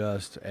will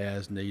adjust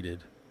as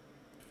needed.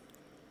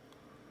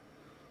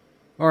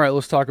 All right,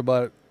 let's talk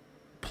about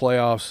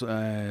playoffs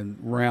and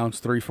rounds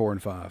 3, 4,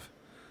 and 5.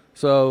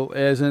 So,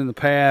 as in the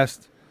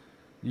past,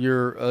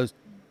 your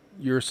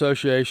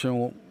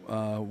association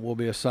will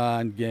be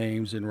assigned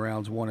games in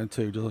rounds 1 and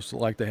 2, just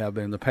like they have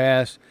been in the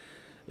past.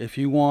 If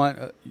you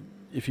want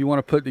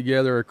to put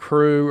together a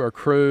crew or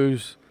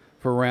crews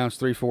for rounds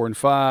 3, 4, and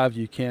 5,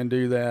 you can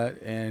do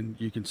that, and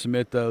you can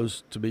submit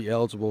those to be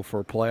eligible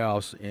for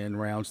playoffs in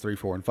rounds 3,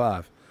 4, and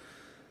 5.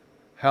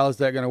 How is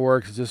that going to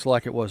work? It's just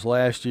like it was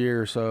last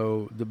year.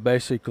 So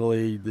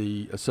basically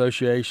the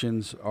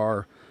associations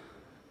are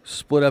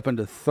split up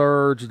into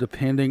thirds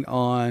depending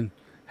on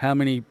how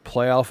many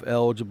playoff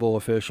eligible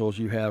officials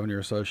you have in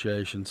your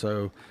association.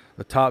 So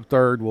the top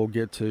third will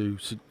get to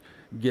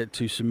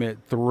submit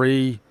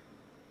 3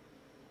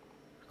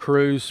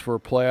 crews for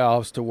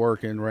playoffs to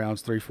work in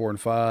rounds 3, 4, and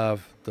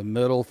 5. The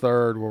middle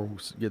third will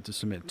get to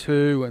submit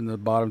 2, and the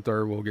bottom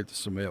third will get to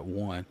submit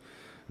 1.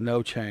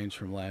 No change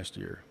from last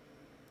year.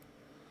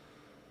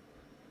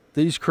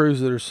 These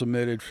crews that are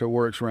submitted for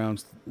works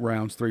rounds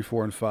 3,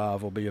 4, and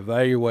 5 will be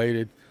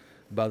evaluated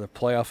by the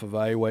Playoff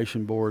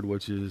Evaluation Board,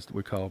 which is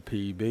we call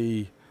PEB.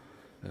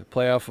 The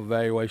Playoff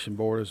Evaluation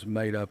Board is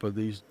made up of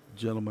these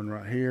gentlemen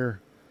right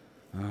here.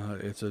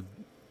 It's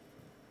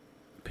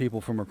people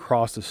from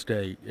across the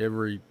state.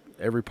 Every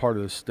part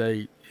of the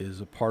state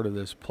is a part of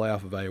this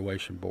Playoff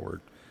Evaluation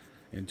Board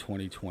in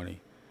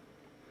 2020.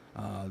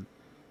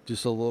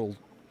 Just a little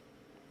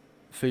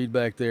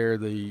feedback there.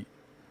 The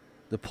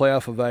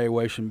Playoff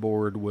Evaluation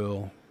Board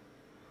will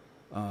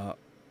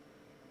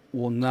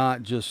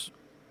not just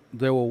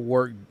they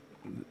will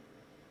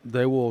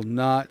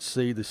not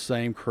see the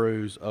same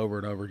crews over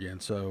and over again.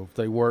 So if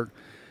they work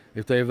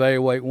If they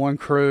evaluate one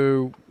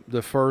crew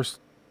the first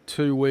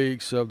 2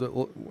 weeks of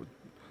the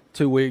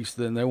 2 weeks,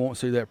 then they won't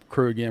see that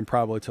crew again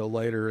probably till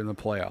later in the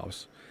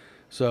playoffs.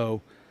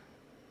 So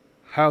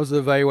how's the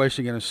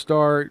evaluation going to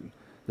start?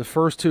 The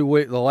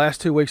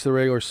last 2 weeks of the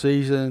regular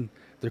season,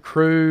 the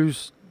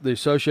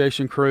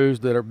association crews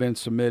that have been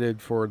submitted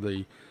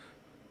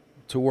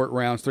to work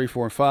rounds 3,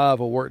 4, and 5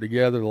 will work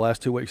together the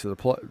last 2 weeks of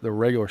the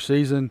regular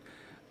season.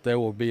 They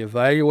will be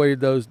evaluated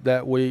those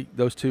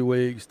 2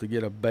 weeks to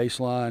get a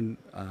baseline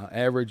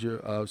average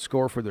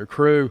score for their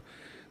crew.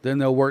 Then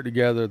they'll work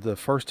together the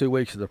first 2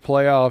 weeks of the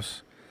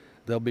playoffs.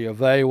 They'll be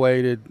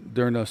evaluated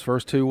during those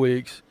first 2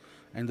 weeks,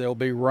 and they'll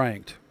be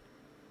ranked.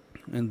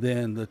 And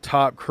then the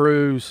top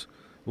crews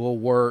will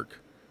work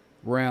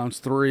rounds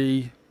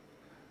 3.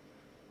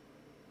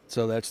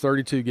 So that's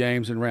 32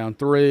 games in round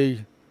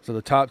 3. So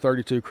the top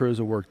 32 crews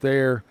will work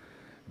there.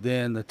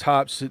 Then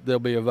they'll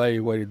be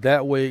evaluated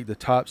that week. The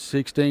top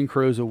 16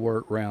 crews will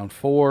work round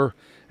 4.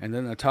 And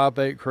then the top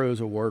 8 crews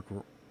will work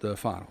the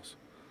finals,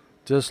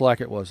 just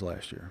like it was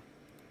last year.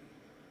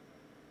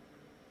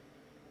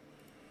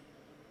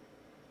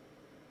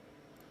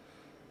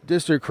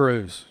 District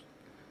crews.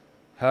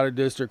 How do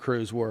district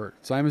crews work?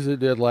 Same as it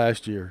did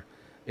last year.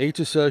 Each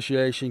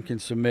association can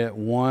submit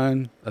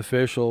one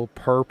official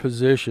per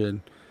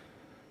position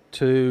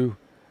to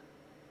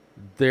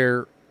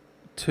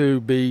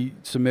be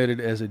submitted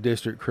as a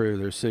district crew.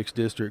 There's 6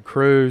 district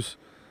crews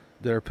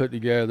that are put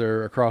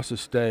together across the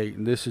state,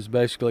 and this is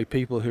basically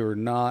people who are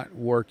not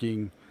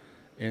working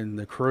in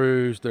the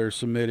crews. They're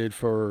submitted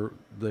for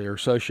their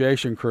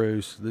association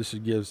crews. This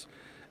gives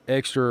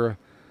extra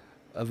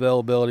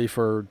availability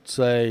for,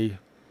 say,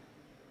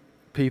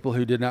 people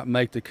who did not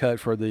make the cut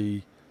for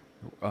the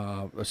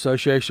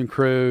association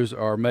crews,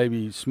 or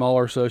maybe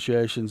smaller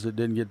associations that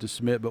didn't get to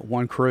submit but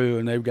one crew,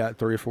 and they've got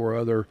 3 or 4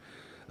 other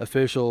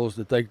officials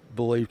that they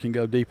believe can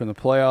go deep in the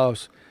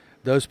playoffs.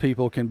 Those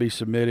people can be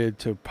submitted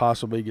to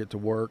possibly get to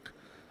work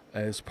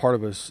as part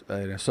of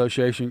an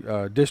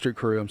association district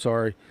crew.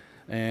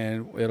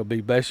 And it'll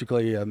be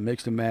basically a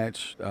mixed and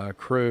match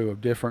crew of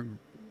different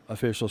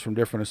officials from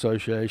different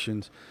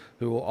associations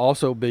who will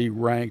also be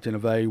ranked and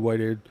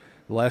evaluated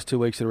the last 2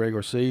 weeks of the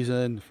regular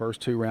season, the first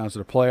 2 rounds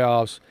of the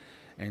playoffs,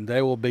 and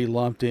they will be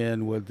lumped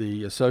in with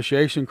the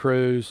association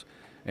crews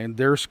and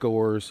their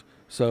scores.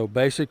 So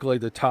basically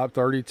the top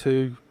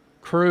 32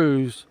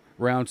 crews,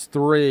 rounds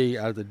 3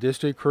 out of the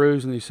district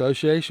crews and the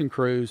association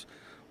crews,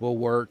 will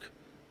work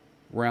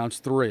rounds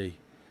 3.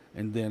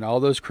 And then all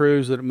those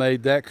crews that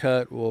made that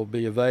cut will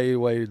be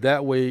evaluated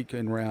that week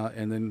and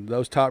then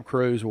those top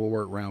crews will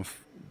work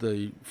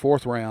the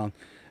 4th round,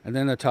 and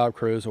then the top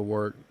crews will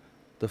work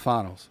the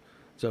finals.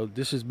 So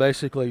this is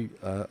basically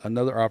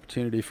another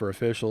opportunity for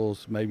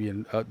officials, maybe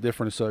in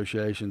different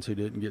associations who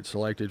didn't get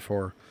selected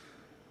for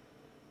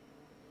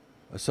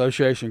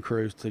association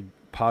crews, to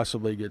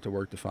possibly get to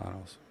work the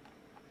finals.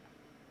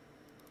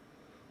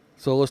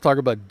 So let's talk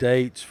about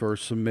dates for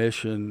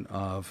submission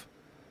of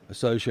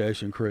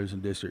association crews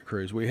and district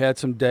crews. We had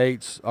some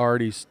dates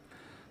already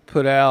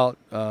put out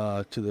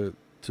to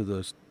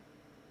the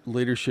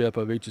leadership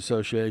of each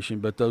association,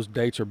 but those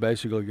dates are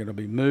basically going to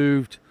be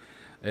moved.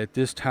 At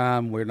this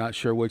time, we're not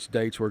sure which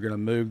dates we're going to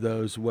move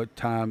those, what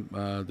time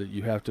that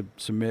you have to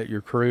submit your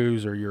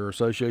crews or your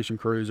association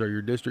crews or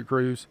your district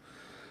crews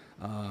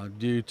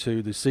due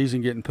to the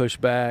season getting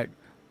pushed back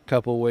a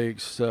couple of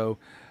weeks. So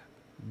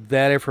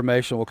that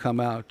information will come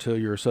out to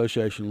your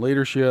association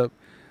leadership.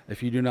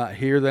 If you do not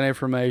hear that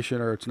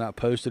information or it's not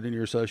posted in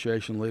your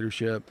association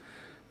leadership,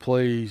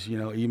 please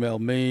email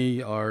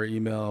me or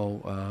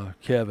email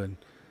Kevin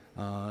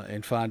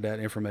and find that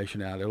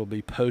information out. It'll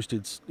be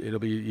posted. It'll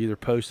be either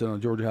posted on the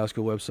Georgia High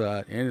School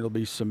website, and it'll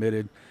be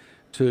submitted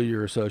to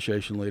your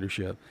association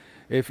leadership.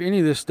 If any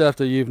of this stuff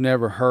that you've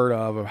never heard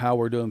of how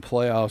we're doing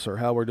playoffs or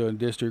how we're doing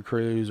district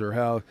crews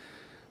or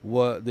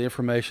what the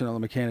information on the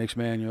mechanics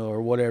manual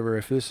or whatever,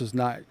 if this is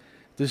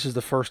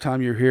the first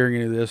time you're hearing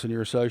any of this and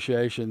your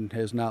association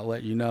has not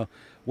let you know,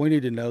 we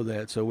need to know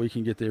that so we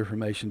can get the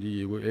information to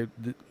you.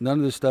 None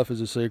of this stuff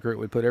is a secret.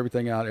 We put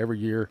everything out every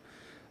year.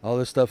 All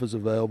this stuff is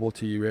available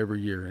to you every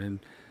year. And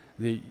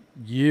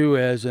you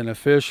as an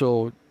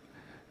official,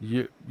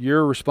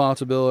 your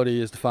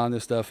responsibility is to find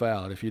this stuff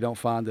out. If you don't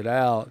find it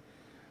out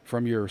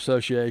from your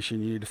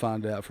association, you need to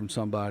find it out from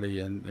somebody.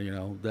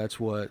 And, that's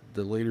what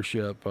the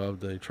leadership of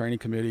the training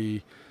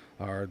committee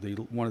or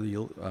one of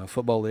the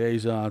football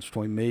liaisons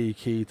between me,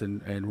 Keith,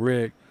 and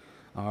Rick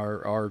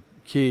are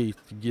key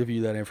to give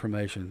you that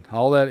information.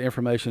 All that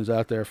information is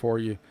out there for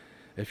you.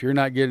 If you're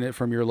not getting it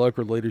from your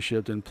local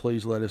leadership, then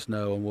please let us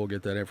know and we'll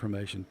get that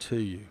information to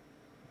you.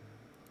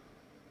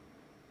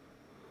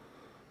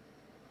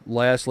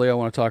 Lastly, I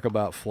want to talk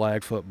about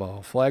flag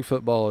football. Flag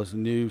football is a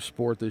new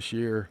sport this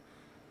year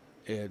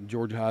at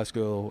Georgia High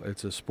School.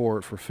 It's a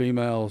sport for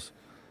females.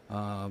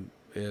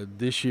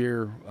 This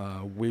year,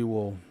 I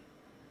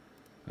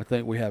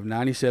think we have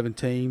 97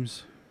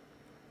 teams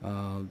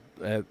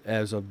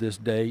as of this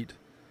date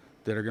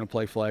that are going to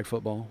play flag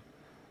football.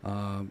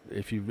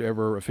 If you've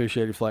ever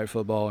officiated flag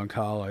football in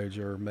college,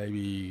 or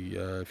maybe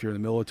if you're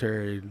in the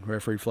military,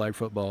 refereed flag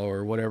football,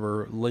 or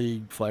whatever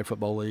league, flag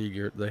football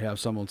league, they have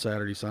some on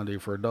Saturday, Sunday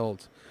for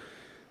adults.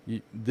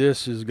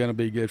 This is going to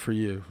be good for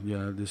you.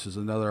 This is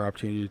another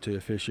opportunity to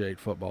officiate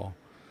football.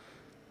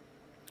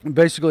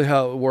 Basically,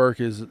 how it works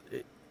is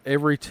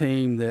every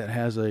team that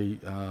has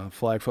a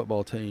flag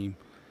football team,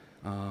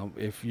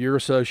 if your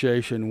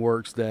association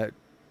works that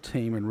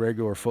team in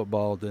regular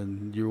football,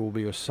 then you will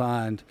be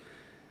assigned.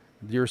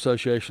 Your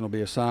association will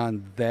be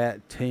assigned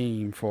that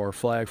team for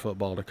flag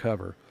football to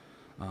cover.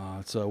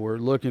 So we're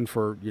looking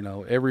for,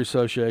 every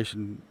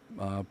association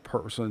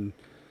person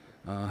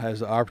has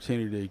the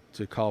opportunity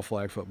to call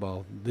flag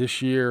football.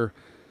 This year,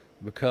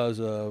 because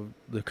of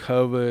the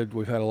COVID,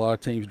 we've had a lot of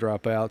teams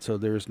drop out, so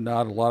there's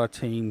not a lot of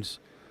teams,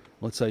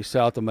 let's say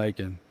south of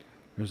Macon.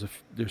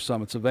 There's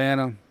some in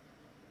Savannah.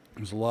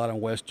 There's a lot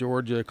in West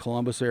Georgia,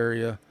 Columbus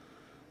area,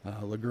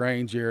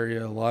 LaGrange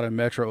area, a lot in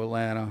Metro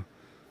Atlanta.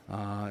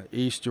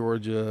 East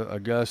Georgia,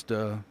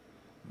 Augusta,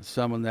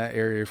 some in that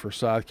area for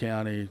South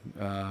County,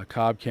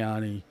 Cobb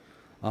County,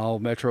 all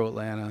Metro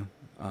Atlanta,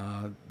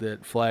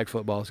 that flag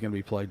football is going to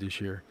be played this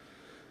year.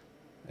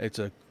 It's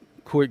a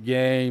quick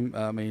game.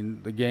 I mean,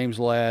 the games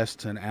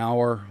last an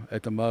hour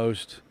at the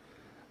most.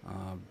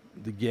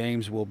 The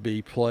games will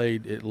be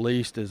played at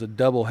least as a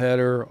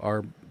doubleheader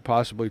or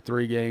possibly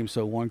 3 games,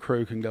 so one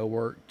crew can go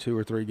work 2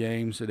 or 3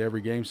 games at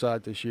every game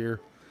site this year.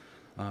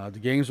 The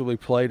games will be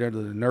played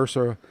under the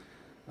NERSA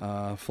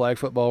flag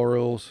football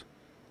rules.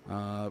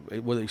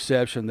 With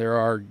exception, there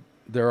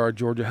are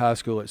Georgia high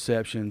school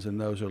exceptions, and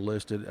those are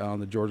listed on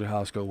the Georgia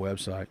high school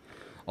website.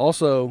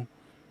 Also,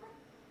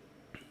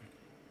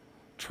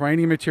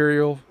 training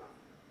material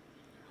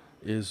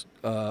is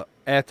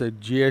at the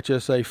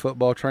GHSA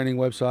football training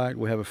website.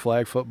 We have a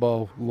flag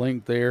football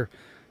link there.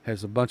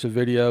 Has a bunch of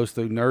videos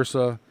through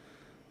NERSA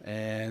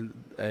and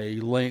a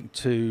link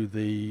to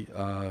the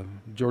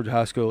Georgia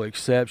high school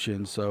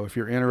exceptions. So if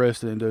you're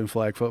interested in doing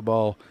flag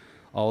football,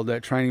 all of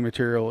that training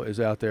material is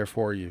out there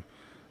for you.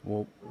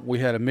 Well, we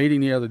had a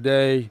meeting the other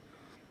day.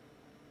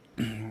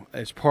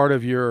 As part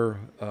of your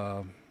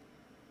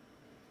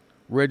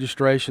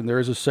registration, there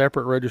is a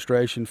separate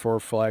registration for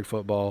flag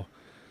football.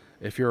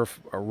 If you're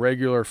a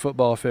regular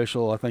football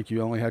official, I think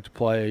you only have to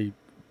pay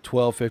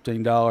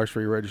 $12–15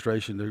 for your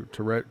registration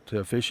to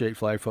officiate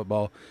flag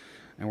football.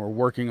 And we're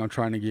working on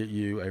trying to get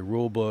you a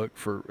rule book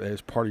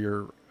as part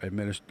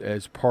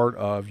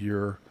of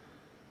your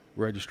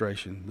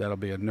registration. That'll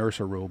be a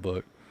NERSA rule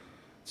book.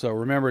 So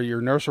remember,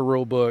 your NERSA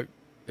rule book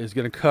is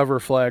going to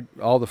cover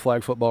all the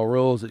flag football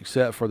rules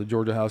except for the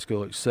Georgia high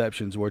school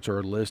exceptions, which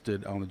are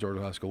listed on the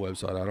Georgia high school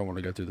website. I don't want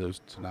to go through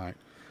those tonight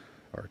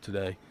or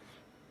today.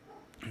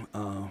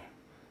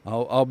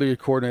 I'll be a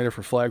coordinator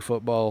for flag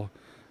football,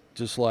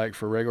 just like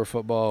for regular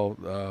football.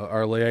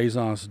 Our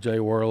liaisons, Jay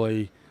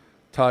Worley,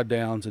 Todd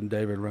Downs, and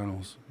David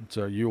Reynolds.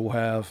 So you will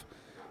have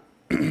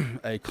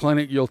a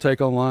clinic you'll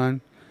take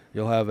online.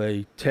 You'll have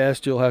a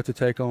test you'll have to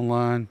take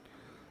online,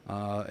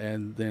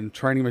 and then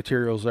training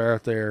materials are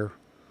out there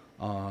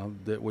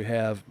that we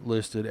have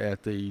listed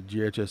at the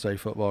GHSA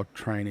football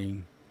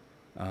training,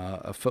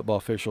 a football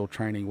official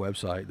training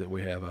website that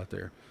we have out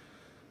there.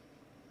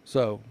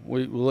 So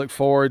we look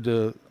forward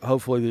to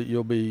hopefully that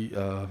you'll be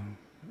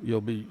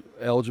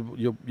eligible.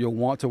 You'll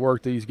want to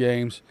work these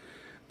games.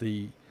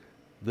 They're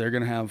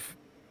going to have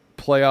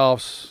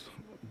playoffs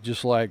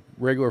just like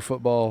regular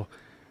football.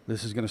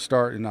 This is going to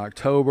start in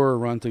October,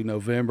 run through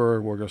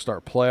November. We're going to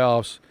start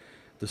playoffs.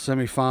 The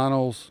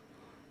semifinals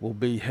will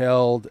be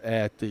held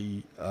at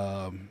the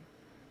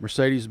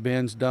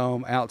Mercedes-Benz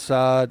Dome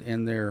outside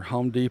in their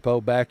Home Depot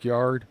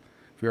backyard.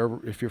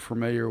 If you're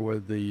familiar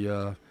with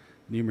the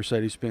new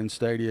Mercedes-Benz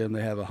Stadium,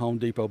 they have a Home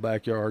Depot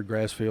backyard,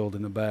 grass field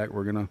in the back.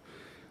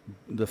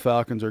 The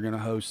Falcons are going to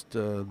host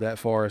that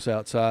for us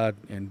outside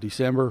in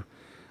December,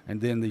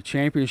 and then the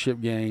championship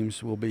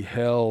games will be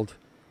held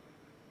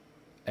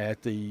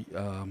at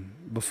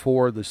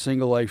before the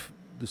single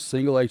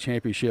A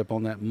championship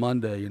on that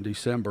Monday in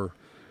December.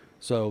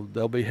 So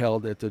they'll be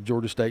held at the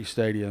Georgia State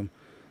Stadium,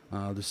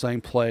 the same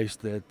place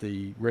that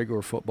the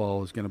regular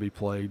football is going to be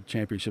played.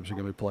 Championships are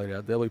going to be played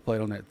at. They'll be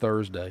played on that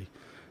Thursday.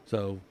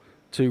 So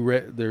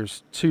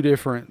there's 2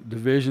 different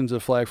divisions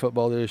of flag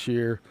football this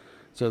year.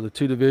 So the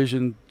 2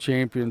 division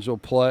champions will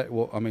play.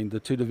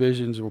 The 2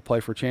 divisions will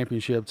play for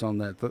championships on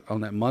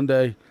that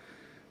Monday.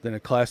 Then a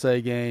Class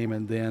A game,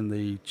 and then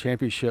the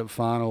championship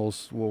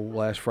finals will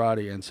last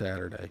Friday and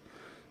Saturday.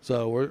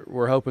 So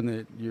we're hoping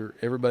that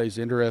everybody's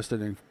interested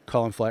in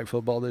calling flag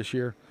football this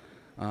year.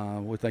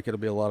 We think it'll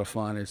be a lot of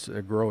fun. It's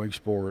a growing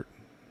sport.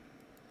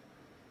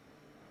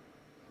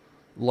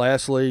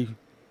 Lastly,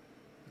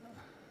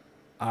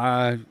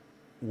 I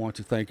want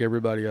to thank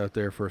everybody out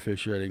there for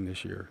officiating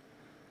this year.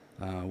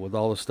 With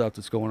all the stuff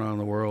that's going on in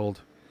the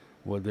world,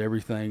 with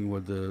everything,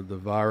 with the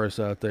virus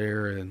out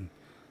there, and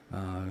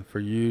for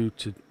you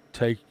to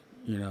take,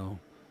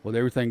 with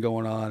everything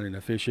going on and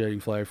officiating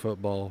flag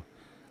football,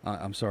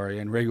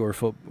 and regular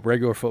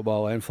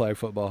football and flag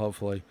football,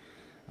 hopefully,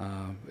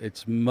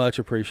 It's much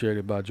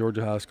appreciated by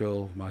Georgia High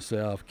School,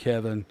 myself,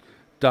 Kevin,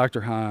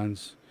 Dr.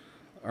 Hines,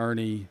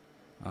 Ernie,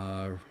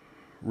 uh,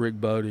 Rick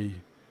Bodie,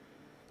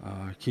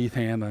 Keith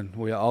Hammond.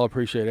 We all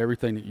appreciate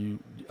everything that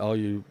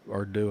you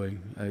are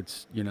doing.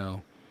 It's,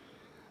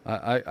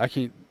 I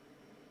can't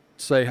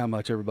say how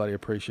much everybody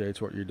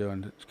appreciates what you're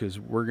doing, because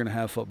we're going to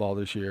have football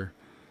this year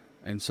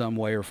in some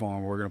way or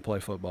form. We're going to play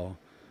football.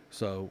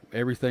 So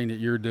everything that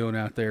you're doing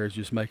out there is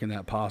just making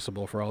that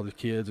possible for all the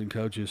kids and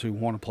coaches who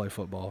want to play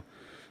football,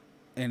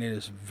 and it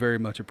is very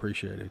much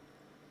appreciated.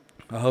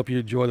 I hope you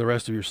enjoy the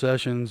rest of your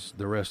sessions,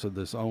 the rest of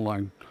this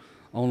online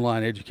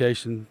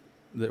education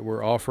that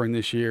we're offering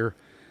this year,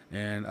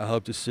 and I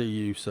hope to see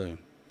you soon.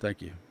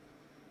 Thank you.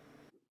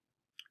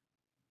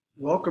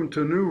 Welcome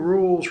to New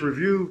Rules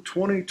Review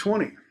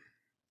 2020.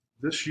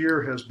 This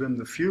year has been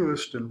the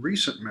fewest in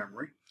recent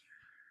memory,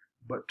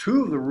 but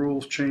two of the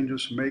rules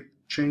changes make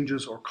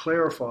changes or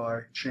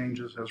clarify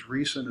changes as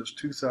recent as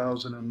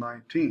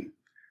 2019.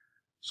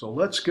 So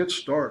let's get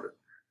started.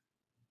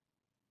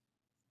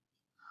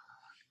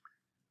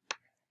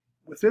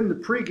 Within the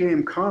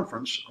pregame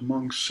conference,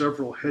 among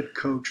several head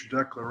coach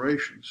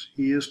declarations,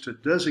 he is to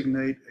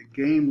designate a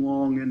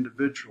game-long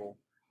individual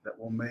that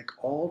will make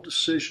all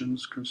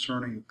decisions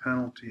concerning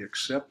penalty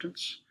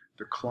acceptance,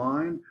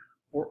 decline,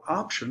 or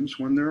options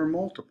when there are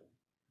multiple.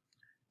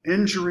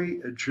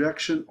 Injury,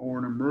 ejection, or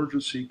an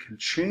emergency can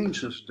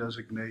change this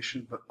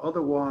designation, but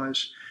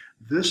otherwise,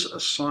 this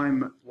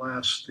assignment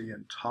lasts the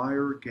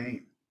entire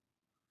game.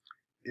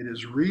 It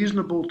is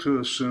reasonable to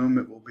assume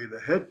it will be the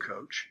head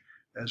coach,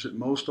 as it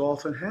most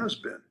often has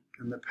been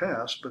in the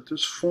past, but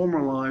this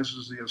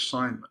formalizes the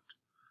assignment.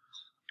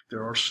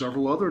 There are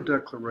several other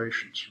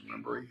declarations.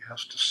 Remember, he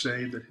has to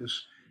say that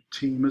his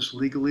team is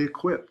legally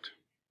equipped.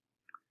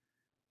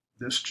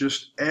 This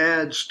just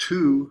adds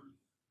to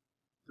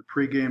the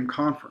pregame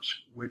conference,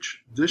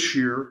 which this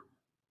year,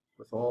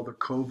 with all the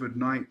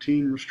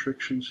COVID-19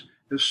 restrictions,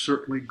 is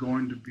certainly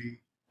going to be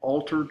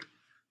altered,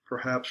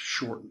 perhaps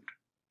shortened.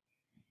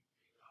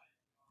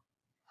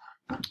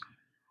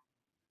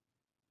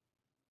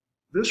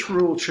 This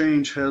rule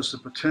change has the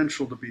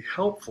potential to be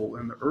helpful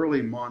in the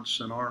early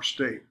months in our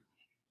state.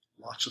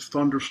 Lots of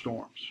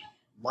thunderstorms,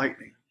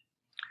 lightning.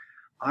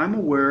 I'm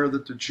aware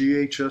that the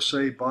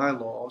GHSA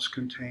bylaws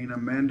contain a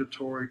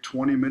mandatory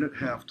 20-minute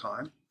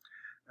halftime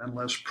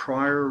unless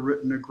prior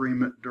written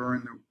agreement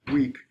during the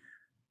week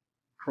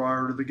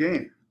prior to the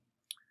game.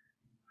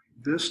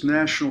 This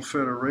National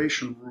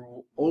Federation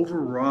rule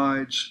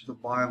overrides the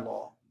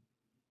bylaw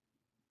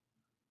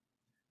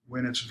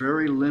when its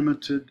very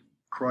limited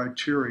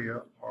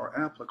criteria are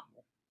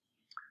applicable.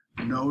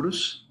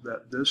 Notice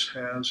that this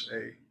has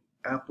a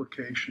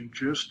application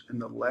just in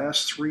the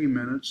last 3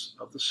 minutes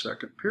of the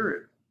second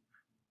period.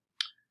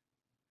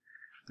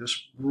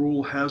 This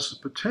rule has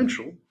the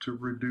potential to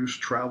reduce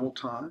travel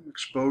time,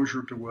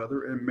 exposure to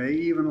weather, and may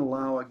even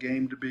allow a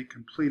game to be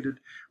completed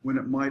when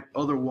it might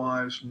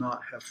otherwise not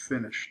have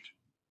finished.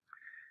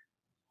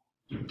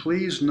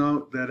 Please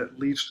note that at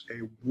least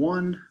a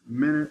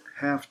 1-minute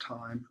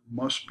halftime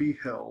must be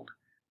held,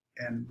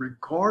 and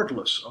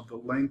regardless of the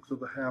length of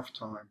the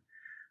halftime,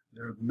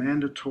 their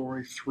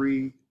mandatory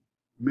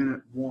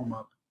 3-minute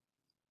warm-up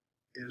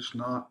is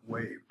not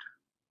waived.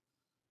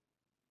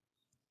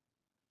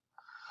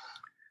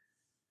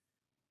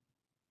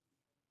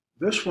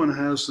 This one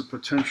has the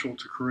potential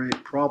to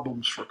create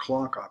problems for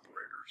clock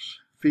operators,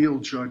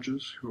 field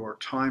judges who are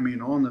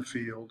timing on the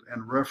field,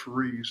 and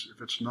referees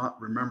if it's not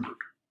remembered.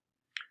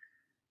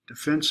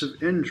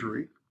 Defensive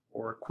injury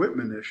or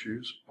equipment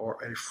issues are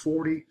a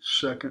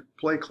 40-second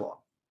play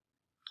clock.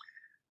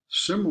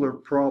 Similar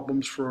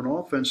problems for an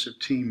offensive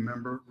team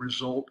member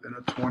result in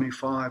a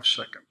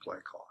 25-second play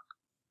clock.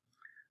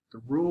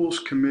 The Rules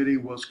Committee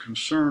was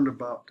concerned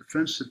about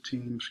defensive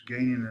teams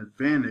gaining an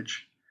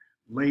advantage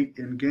late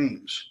in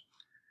games.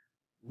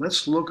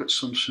 Let's look at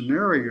some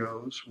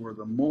scenarios where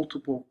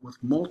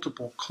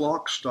multiple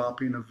clock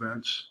stopping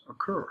events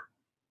occur.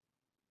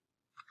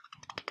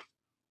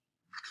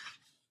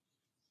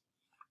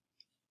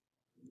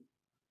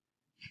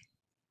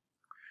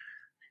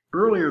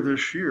 Earlier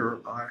this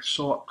year, I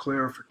sought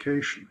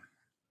clarification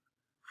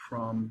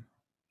from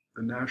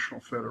the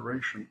National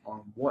Federation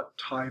on what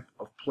type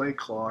of play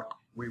clock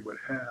we would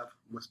have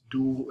with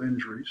dual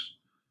injuries,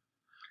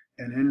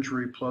 an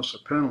injury plus a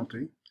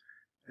penalty,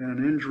 and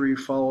an injury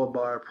followed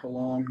by a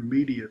prolonged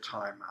media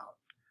timeout.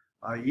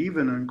 I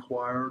even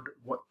inquired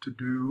what to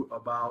do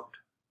about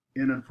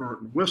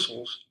inadvertent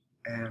whistles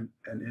and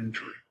an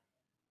injury.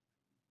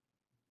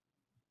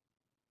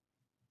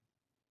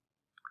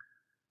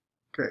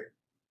 Okay,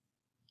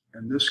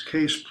 in this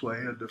case play,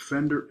 a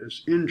defender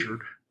is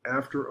injured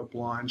after a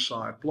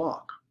blindside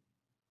block.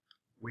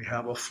 We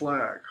have a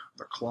flag.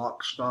 The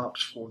clock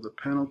stops for the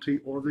penalty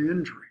or the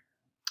injury.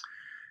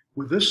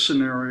 With this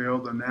scenario,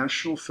 the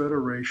National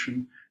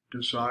Federation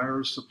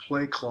desires the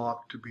play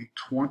clock to be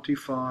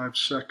 25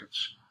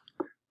 seconds.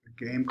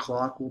 The game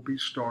clock will be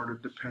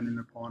started depending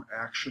upon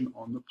action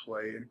on the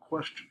play in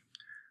question.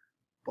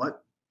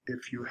 But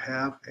if you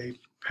have a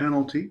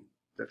penalty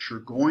that you're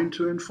going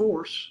to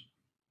enforce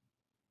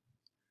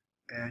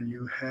and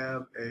you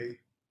have a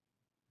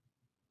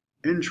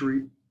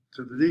injury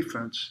to the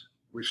defense,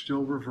 we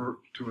still revert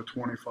to a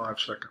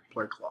 25-second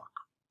play clock.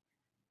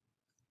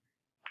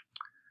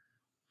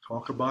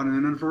 Talk about an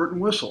inadvertent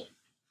whistle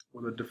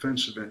with a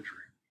defensive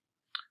injury.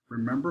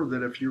 Remember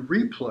that if you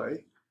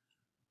replay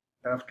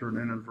after an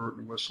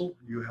inadvertent whistle,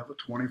 you have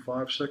a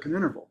 25-second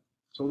interval.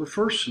 So the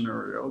first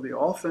scenario, the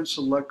offense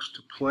elects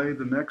to play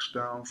the next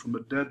down from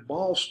the dead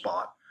ball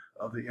spot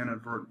of the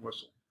inadvertent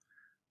whistle.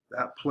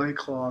 That play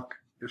clock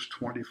is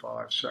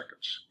 25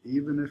 seconds,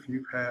 even if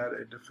you've had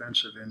a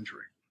defensive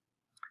injury.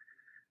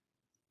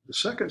 The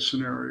second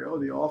scenario,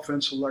 the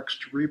offense elects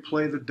to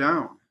replay the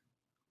down.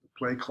 The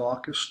play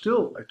clock is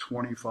still a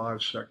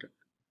 25-second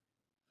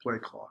play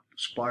clock,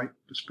 despite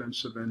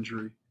defensive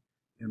injury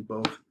in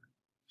both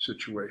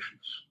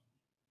situations.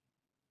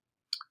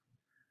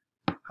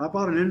 How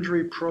about an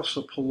injury plus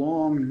a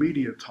prolonged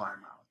media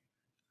timeout?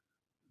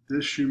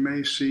 This you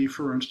may see,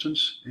 for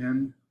instance,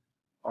 in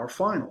our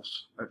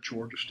finals at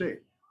Georgia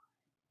State.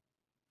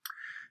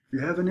 If you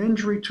have an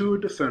injury to a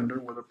defender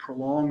with a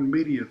prolonged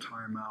media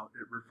timeout,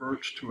 it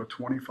reverts to a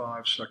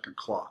 25-second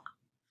clock.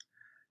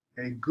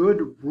 A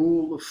good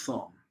rule of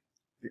thumb,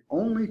 the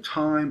only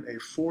time a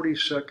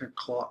 40-second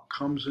clock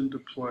comes into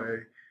play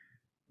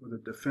with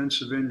a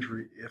defensive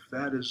injury if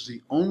that is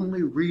the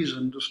only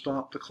reason to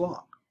stop the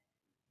clock.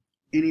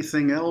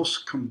 Anything else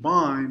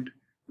combined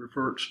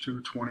reverts to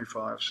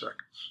 25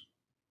 seconds.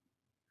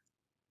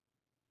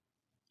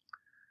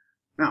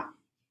 Now,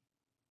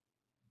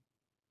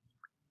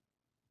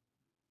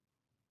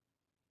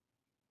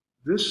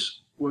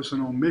 this was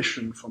an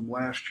omission from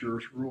last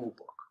year's rule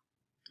book,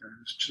 and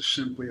it's just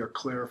simply a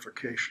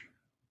clarification.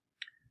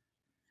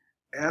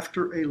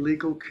 After a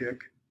legal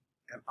kick,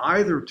 and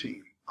either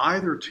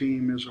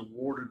team is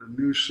awarded a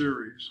new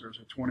series, there's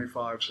a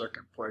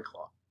 25-second play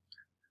clock.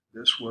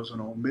 This was an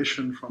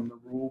omission from the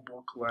rule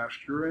book last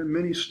year, and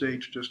many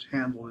states just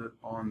handled it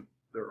on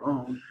their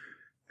own,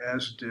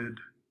 as did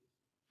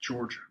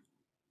Georgia.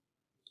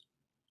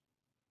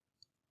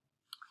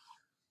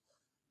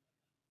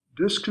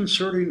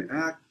 Disconcerting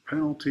act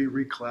penalty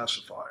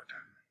reclassified.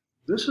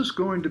 This is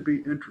going to be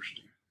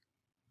interesting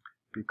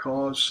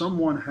because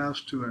someone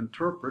has to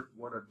interpret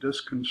what a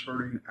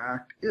disconcerting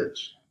act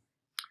is.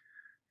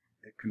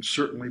 It can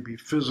certainly be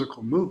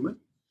physical movement,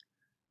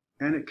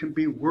 and it can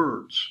be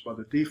words by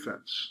the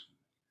defense.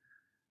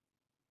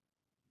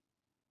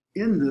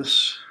 In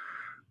this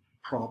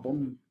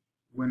problem,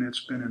 when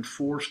it's been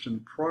enforced in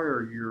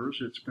prior years,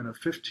 it's been a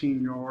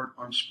 15-yard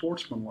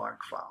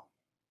unsportsmanlike foul.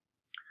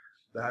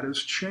 That has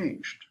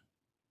changed.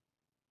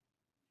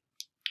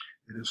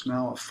 It is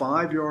now a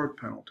 5-yard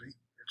penalty.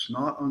 It's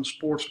not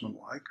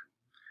unsportsmanlike.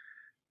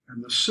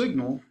 And the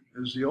signal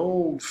is the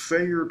old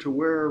failure to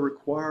wear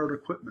required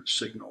equipment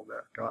signal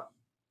that got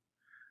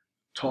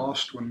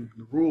tossed when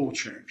the rule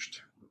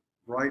changed.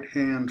 Right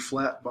hand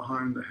flat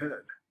behind the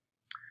head.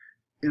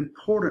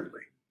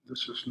 Importantly,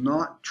 this is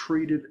not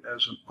treated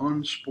as an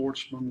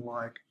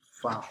unsportsmanlike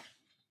foul.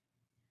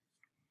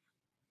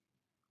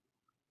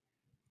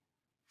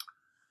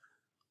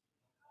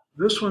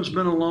 This one's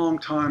been a long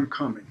time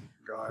coming,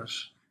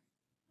 guys,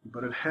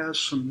 but it has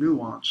some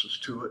nuances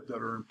to it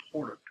that are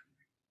important.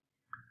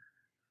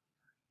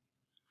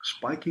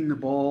 Spiking the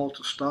ball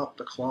to stop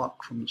the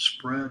clock from the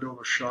spread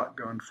over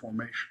shotgun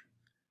formation.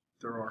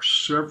 There are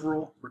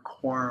several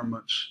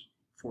requirements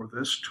for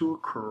this to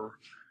occur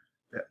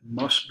that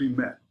must be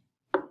met.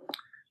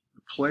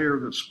 The player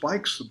that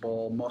spikes the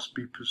ball must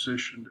be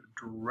positioned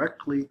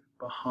directly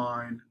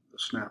behind the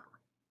snapper.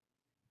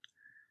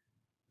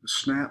 The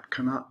snap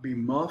cannot be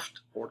muffed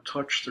or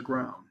touch the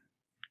ground,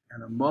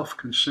 and a muff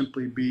can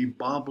simply be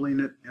bobbling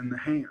it in the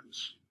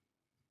hands.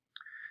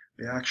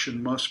 The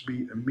action must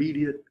be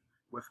immediate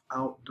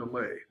without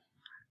delay.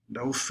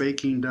 No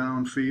faking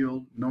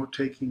downfield, no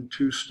taking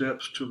 2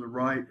 steps to the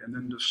right and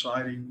then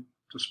deciding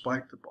to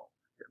spike the ball.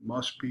 It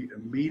must be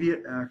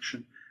immediate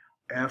action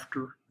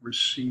after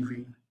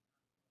receiving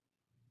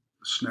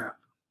the snap.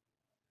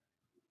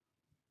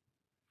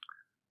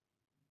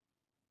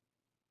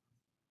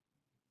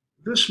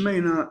 This may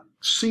not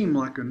seem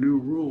like a new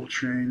rule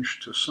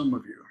change to some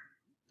of you.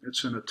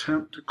 It's an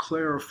attempt to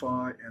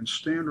clarify and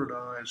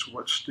standardize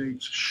what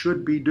states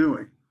should be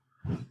doing,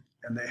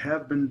 and they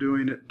have been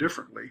doing it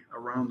differently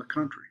around the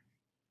country.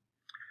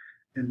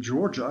 In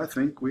Georgia, I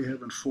think we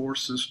have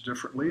enforced this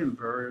differently in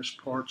various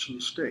parts of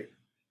the state.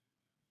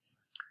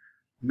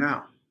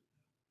 Now,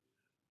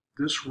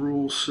 this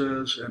rule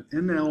says an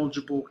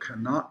ineligible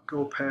cannot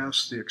go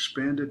past the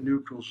expanded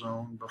neutral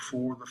zone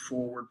before the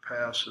forward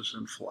pass is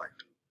in flight.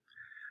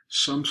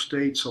 Some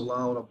states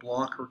allowed a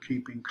blocker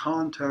keeping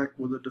contact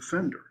with a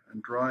defender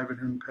and driving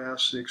him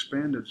past the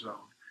expanded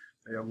zone.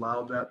 They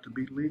allowed that to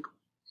be legal.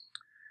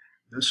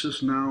 This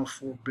is now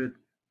forbidden.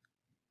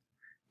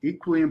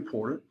 Equally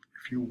important,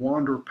 if you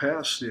wander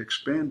past the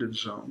expanded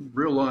zone,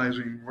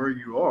 realizing where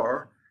you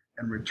are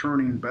and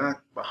returning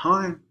back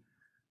behind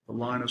the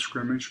line of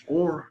scrimmage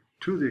or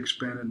to the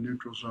expanded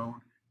neutral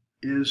zone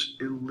is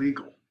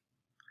illegal.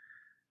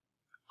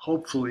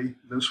 Hopefully,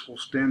 this will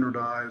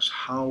standardize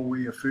how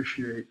we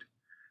officiate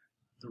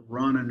the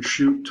run and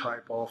shoot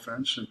type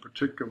offense, in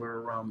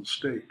particular around the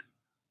state.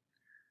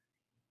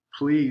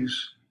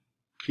 Please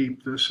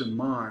keep this in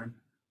mind,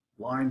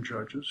 line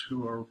judges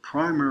who are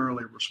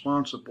primarily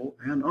responsible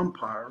and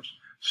umpires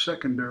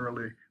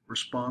secondarily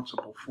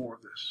responsible for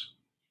this.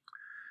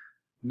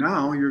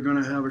 Now you're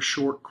going to have a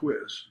short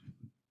quiz.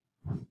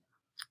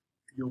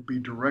 You'll be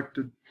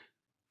directed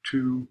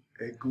to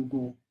a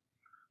Google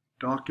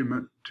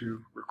document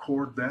to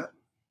record that.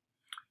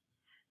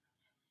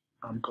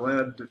 I'm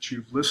glad that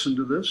you've listened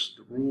to this.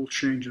 The rule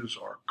changes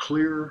are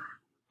clear,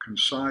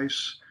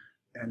 concise,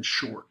 and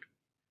short.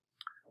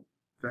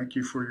 Thank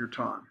you for your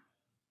time.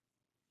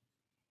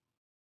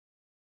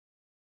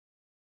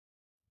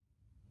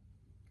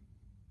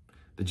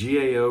 The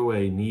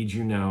GAOA needs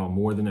you now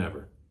more than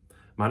ever.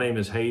 My name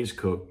is Hayes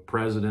Cook,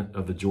 President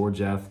of the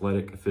Georgia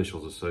Athletic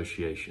Officials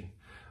Association.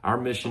 Our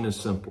mission is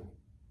simple.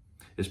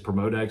 It's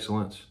promote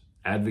excellence,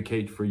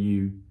 advocate for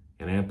you,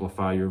 and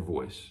amplify your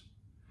voice.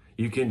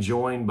 You can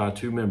join by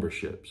 2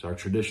 memberships, our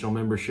traditional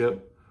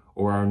membership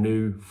or our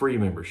new free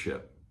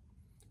membership.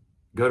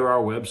 Go to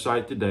our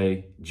website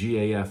today,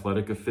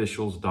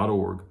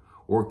 gaathleticofficials.org,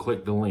 or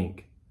click the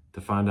link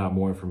to find out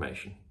more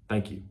information.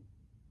 Thank you.